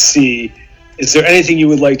wait and see. Is there anything you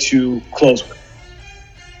would like to close with?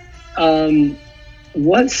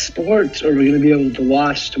 What sports are we going to be able to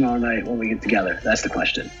watch tomorrow night when we get together? That's the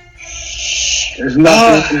question. There's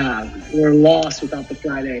nothing on. We're lost without the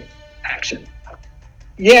Friday action.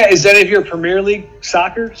 Yeah, is any of your Premier League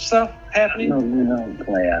soccer stuff happening? No, we don't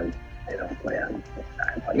play on. They don't play on.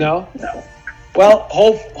 No? No. Well,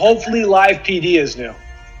 hopefully Live PD is new.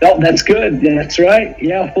 Oh, that's good. That's right.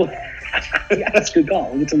 Yeah, yeah, that's a good call.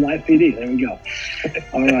 We'll get some Live PD. There we go.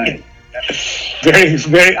 All right.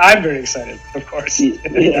 I'm very excited, of course.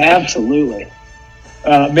 Yeah, absolutely.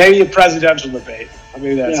 Maybe a presidential debate.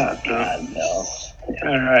 Maybe that's Oh, God, no. Yeah.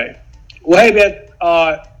 All right. Well, hey,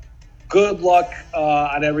 man, good luck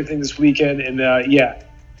on everything this weekend. And,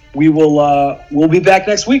 we'll be back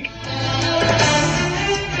next week.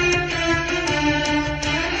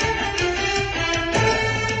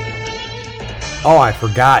 Oh, I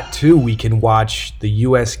forgot, too, we can watch the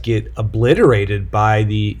U.S. get obliterated by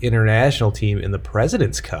the international team in the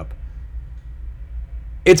President's Cup.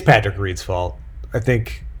 It's Patrick Reed's fault. I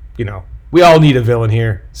think, we all need a villain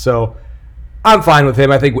here. So I'm fine with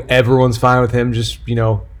him. I think everyone's fine with him just,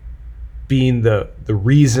 being the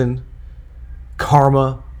reason.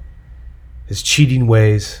 Karma, his cheating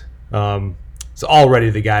ways. It's already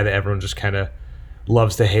the guy that everyone just kind of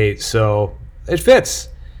loves to hate. So it fits.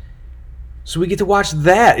 So we get to watch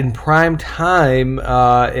that in prime time.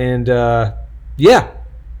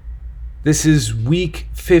 This is week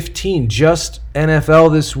 15. Just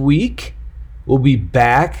NFL this week. We'll be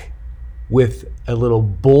back with a little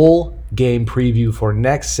bowl game preview for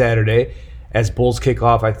next Saturday as Bulls kick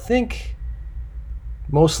off, I think,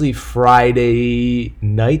 mostly Friday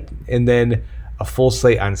night, and then a full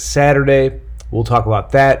slate on Saturday. We'll talk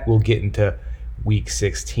about that. We'll get into week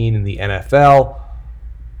 16 in the NFL.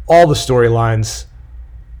 All the storylines,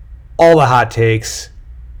 all the hot takes,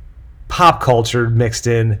 pop culture mixed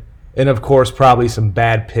in, and of course, probably some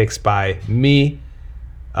bad picks by me.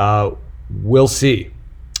 We'll see.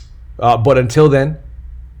 But until then,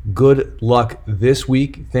 good luck this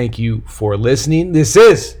week. Thank you for listening. This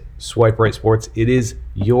is Swipe Right Sports. It is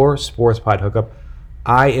your Sports Pod Hookup.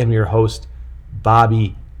 I am your host,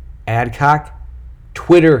 Bobby Adcock.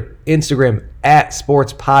 Twitter, Instagram,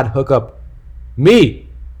 @SportsPodHookup. Me,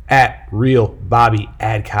 @RealBobby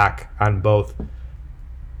Adcock on both.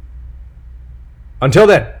 Until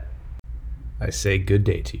then, I say good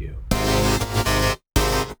day to you.